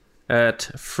Quadros at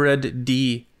Fred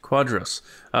D. Quadros.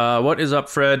 What is up,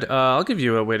 Fred? I'll give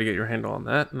you a way to get your handle on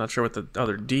that. I'm not sure what the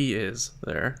other D is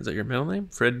there. Is that your middle name?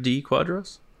 Fred D.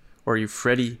 Quadros? Or are you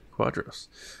Freddy Quadros?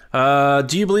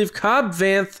 Do you believe Cobb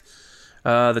Vanth,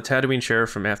 the Tatooine sheriff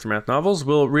from Aftermath novels,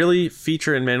 will really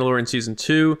feature in Mandalorian Season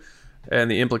 2,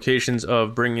 and the implications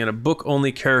of bringing in a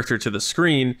book-only character to the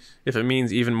screen if it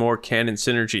means even more canon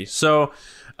synergy? So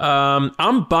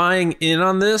I'm buying in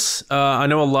on this. I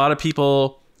know a lot of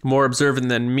people more observant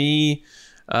than me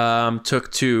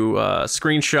took to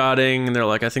screenshotting, and they're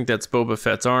like, I think that's Boba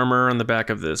Fett's armor on the back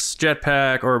of this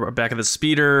jetpack or back of the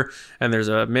speeder, and there's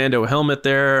a Mando helmet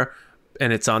there,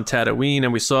 and it's on Tatooine,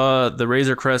 and we saw the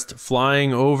Razor Crest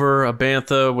flying over a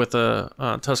bantha with a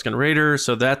Tusken Raider,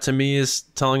 so that to me is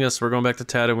telling us we're going back to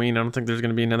Tatooine. I don't think there's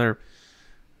going to be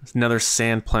another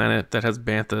sand planet that has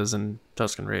banthas and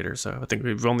Tusken Raiders, so I think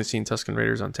we've only seen Tusken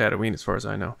Raiders on Tatooine as far as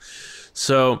I know.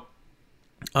 So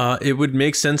it would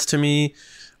make sense to me.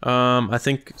 I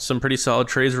think some pretty solid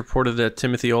trades reported that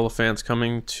Timothy Oliphant's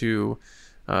coming to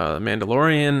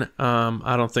Mandalorian.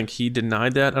 I don't think he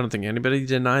denied that. I don't think anybody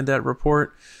denied that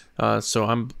report. So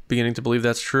I'm beginning to believe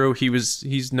that's true.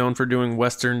 He's known for doing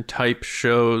Western type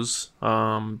shows,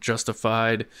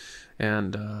 Justified,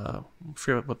 and I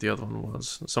forget what the other one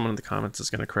was. Someone in the comments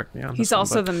is going to correct me on. He's this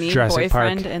also one, the mean Jurassic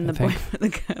boyfriend Park, in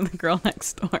the girl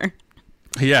next door.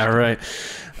 Yeah, right.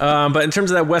 But in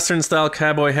terms of that Western style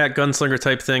cowboy hat gunslinger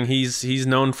type thing, he's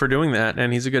known for doing that,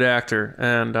 and he's a good actor.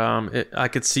 And I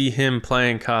could see him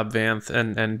playing Cobb Vanth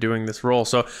and doing this role.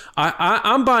 So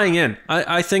I'm buying in.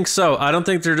 I think so. I don't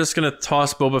think they're just going to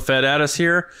toss Boba Fett at us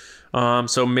here.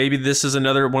 So maybe this is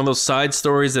another one of those side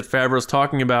stories that Favreau's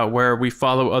talking about, where we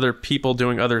follow other people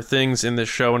doing other things in this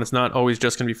show, and it's not always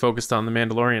just going to be focused on the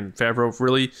Mandalorian. Favreau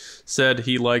really said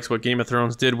he likes what Game of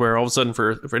Thrones did, where all of a sudden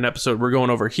for an episode we're going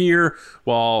over here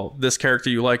while this character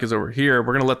you like is over here.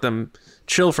 We're going to let them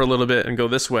chill for a little bit and go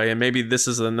this way, and maybe this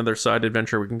is another side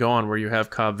adventure we can go on where you have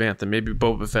Cobb Vanth and maybe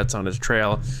Boba Fett's on his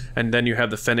trail, and then you have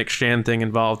the Fennec Shan thing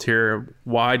involved here.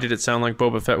 Why did it sound like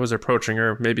Boba Fett was approaching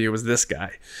her? Maybe it was this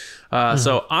guy.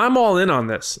 So I'm all in on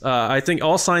this. I think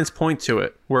all signs point to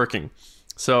it working.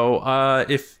 So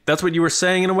if that's what you were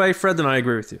saying in a way, Fred, then I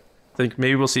agree with you. I think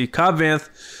maybe we'll see Cobb Vanth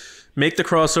make the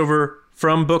crossover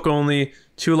from book only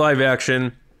to live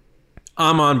action.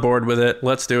 I'm on board with it.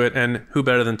 Let's do it. And who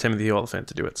better than Timothy Oliphant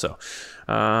to do it? So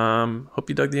hope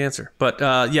you dug the answer. But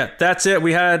yeah, that's it.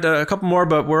 We had a couple more,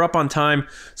 but we're up on time,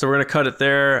 so we're going to cut it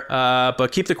there.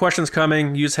 But keep the questions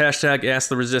coming. Use hashtag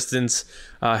AskTheResistance.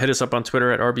 Hit us up on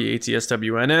Twitter at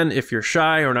RBATSWNN. If you're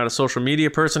shy or not a social media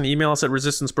person, email us at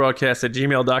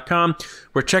resistancebroadcast@gmail.com.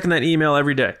 We're checking that email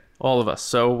every day. all of us.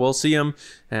 So we'll see him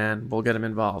and we'll get him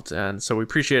involved. And so we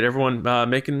appreciate everyone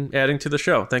adding to the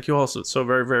show. Thank you all so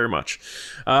very, very much.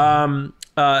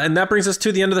 And that brings us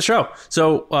to the end of the show.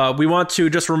 So we want to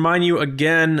just remind you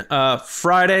again,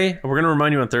 Friday, we're going to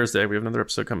remind you on Thursday. We have another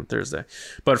episode coming Thursday.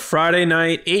 But Friday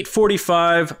night,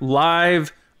 8:45,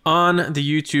 live on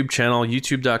the YouTube channel,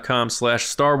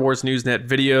 youtube.com/Star Wars Newsnet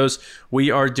videos.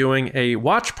 We are doing a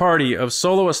watch party of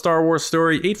Solo: A Star Wars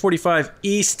Story, 8:45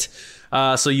 East.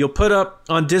 So you'll put up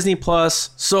on Disney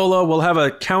Plus Solo. We'll have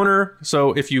a counter,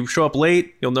 so if you show up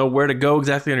late, you'll know where to go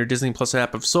exactly on your Disney Plus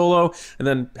app of Solo, and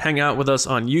then hang out with us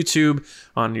on YouTube,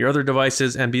 on your other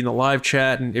devices, and be in the live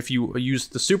chat. And if you use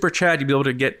the super chat, you'll be able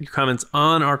to get your comments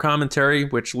on our commentary,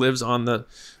 which lives on the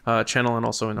channel and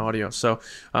also in audio. So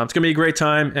it's gonna be a great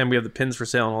time, and we have the pins for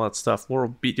sale and all that stuff. We'll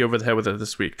beat you over the head with it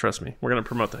this week. Trust me, we're gonna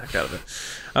promote the heck out of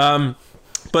it.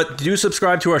 But do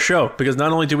subscribe to our show, because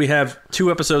not only do we have 2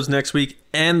 episodes next week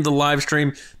and the live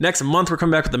stream, next month we're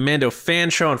coming back with the Mando fan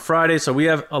show on Friday. So we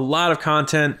have a lot of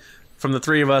content from the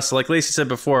 3 of us. Like Lacey said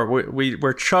before,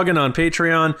 we're chugging on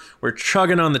Patreon, we're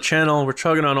chugging on the channel, we're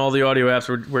chugging on all the audio apps.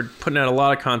 We're putting out a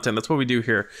lot of content. That's what we do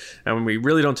here, and we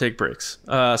really don't take breaks.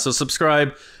 So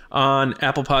subscribe on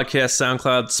Apple Podcasts,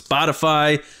 SoundCloud,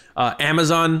 Spotify,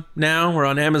 Amazon. Now we're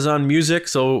on Amazon Music,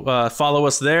 so follow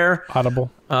us there. Audible,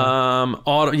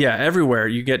 everywhere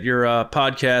you get your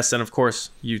podcasts, and of course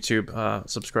YouTube.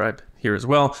 Subscribe here as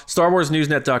well.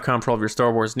 StarWarsNewsNet.com for all of your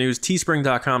Star Wars news.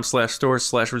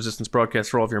 Teespring.com/stores/Resistance Broadcast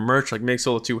for all of your merch, like Make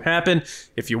Solo 2 happen.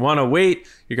 If you want to wait,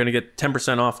 you're going to get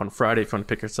 10% off on Friday if you want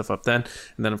to pick your stuff up then.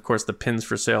 And then, of course, the pins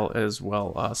for sale as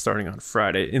well, starting on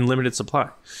Friday in limited supply.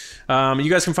 You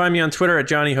guys can find me on Twitter at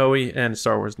Johnny Hoey and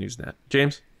Star Wars Newsnet.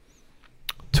 James?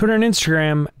 Twitter and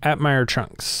Instagram at Meyer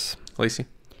Trunks. Lacey?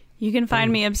 You can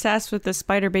find me obsessed with the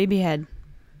spider baby head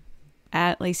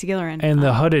at Lacey Gillerin. And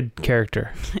the hooded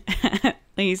character.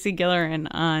 Lacey Gillerin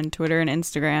on Twitter and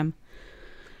Instagram.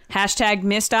 #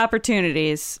 missed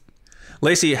opportunities.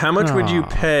 Lacey, how much would you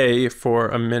pay for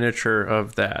a miniature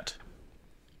of that?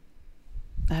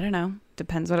 I don't know.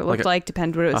 Depends what it looked like.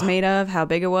 Depends what it was made of. How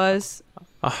big it was.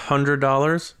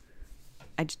 $100?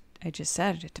 I just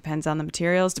said it depends on the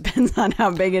materials. Depends on how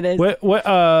big it is. What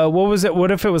was it? What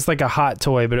if it was like a hot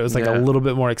toy, but it was like a little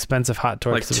bit more expensive hot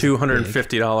toy? Like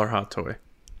 $250 hot toy.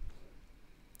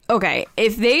 Okay,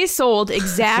 if they sold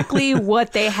exactly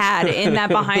what they had in that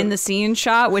behind the scenes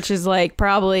shot, which is like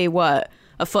probably what,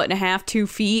 1.5 feet, 2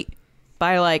 feet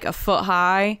by like a foot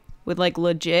high with like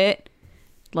legit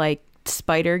like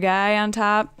spider guy on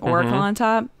top, oracle on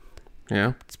top.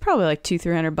 Yeah, it's probably like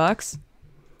 $200-300.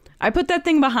 I put that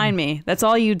thing behind me. That's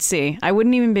all you'd see. I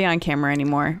wouldn't even be on camera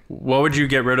anymore. What would you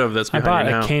get rid of that's behind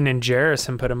you now? I bought a Kanan Jarrus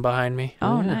and put him behind me.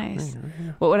 Oh, nice.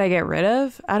 What would I get rid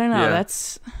of? I don't know.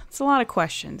 That's a lot of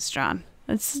questions, John.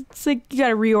 It's like you got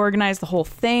to reorganize the whole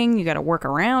thing. You got to work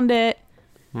around it.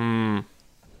 All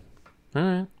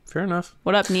right. Fair enough.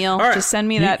 What up, Neil? Right. Just send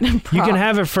me that. You can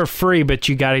have it for free, but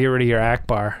you got to get rid of your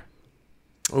Akbar.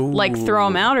 Ooh. Like throw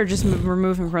him out or just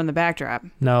remove him from the backdrop?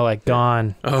 No, like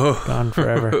gone. Oh. Gone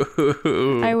forever.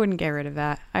 I wouldn't get rid of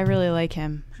that. I really like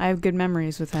him. I have good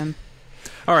memories with him.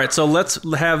 All right, so let's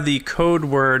have the code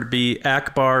word be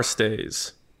Akbar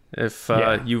stays. If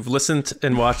you've listened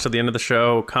and watched to the end of the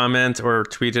show, comment or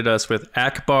tweeted us with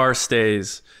Akbar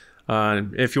stays.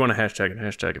 If you want to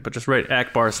hashtag it, but just write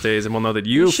Akbar stays, and we'll know that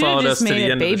you followed us to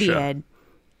the end of the show. Head.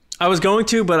 I was going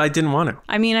to, but I didn't want to.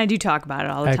 I mean, I do talk about it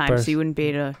all the time, Akbar's. so you wouldn't be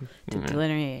able to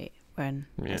delineate when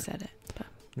I said it. But.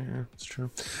 Yeah, it's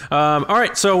true. All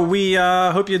right, so we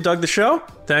hope you dug the show.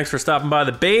 Thanks for stopping by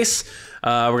the base.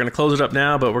 We're going to close it up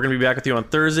now, but we're going to be back with you on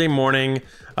Thursday morning,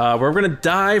 where we're going to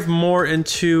dive more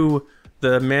into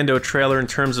the Mando trailer in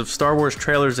terms of Star Wars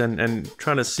trailers and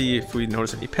trying to see if we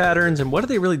notice any patterns and what are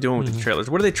they really doing with these trailers?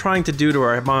 What are they trying to do to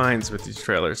our minds with these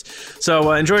trailers?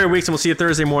 So enjoy your weeks, and we'll see you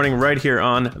Thursday morning right here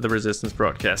on the Resistance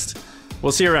Broadcast.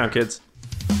 We'll see you around, kids.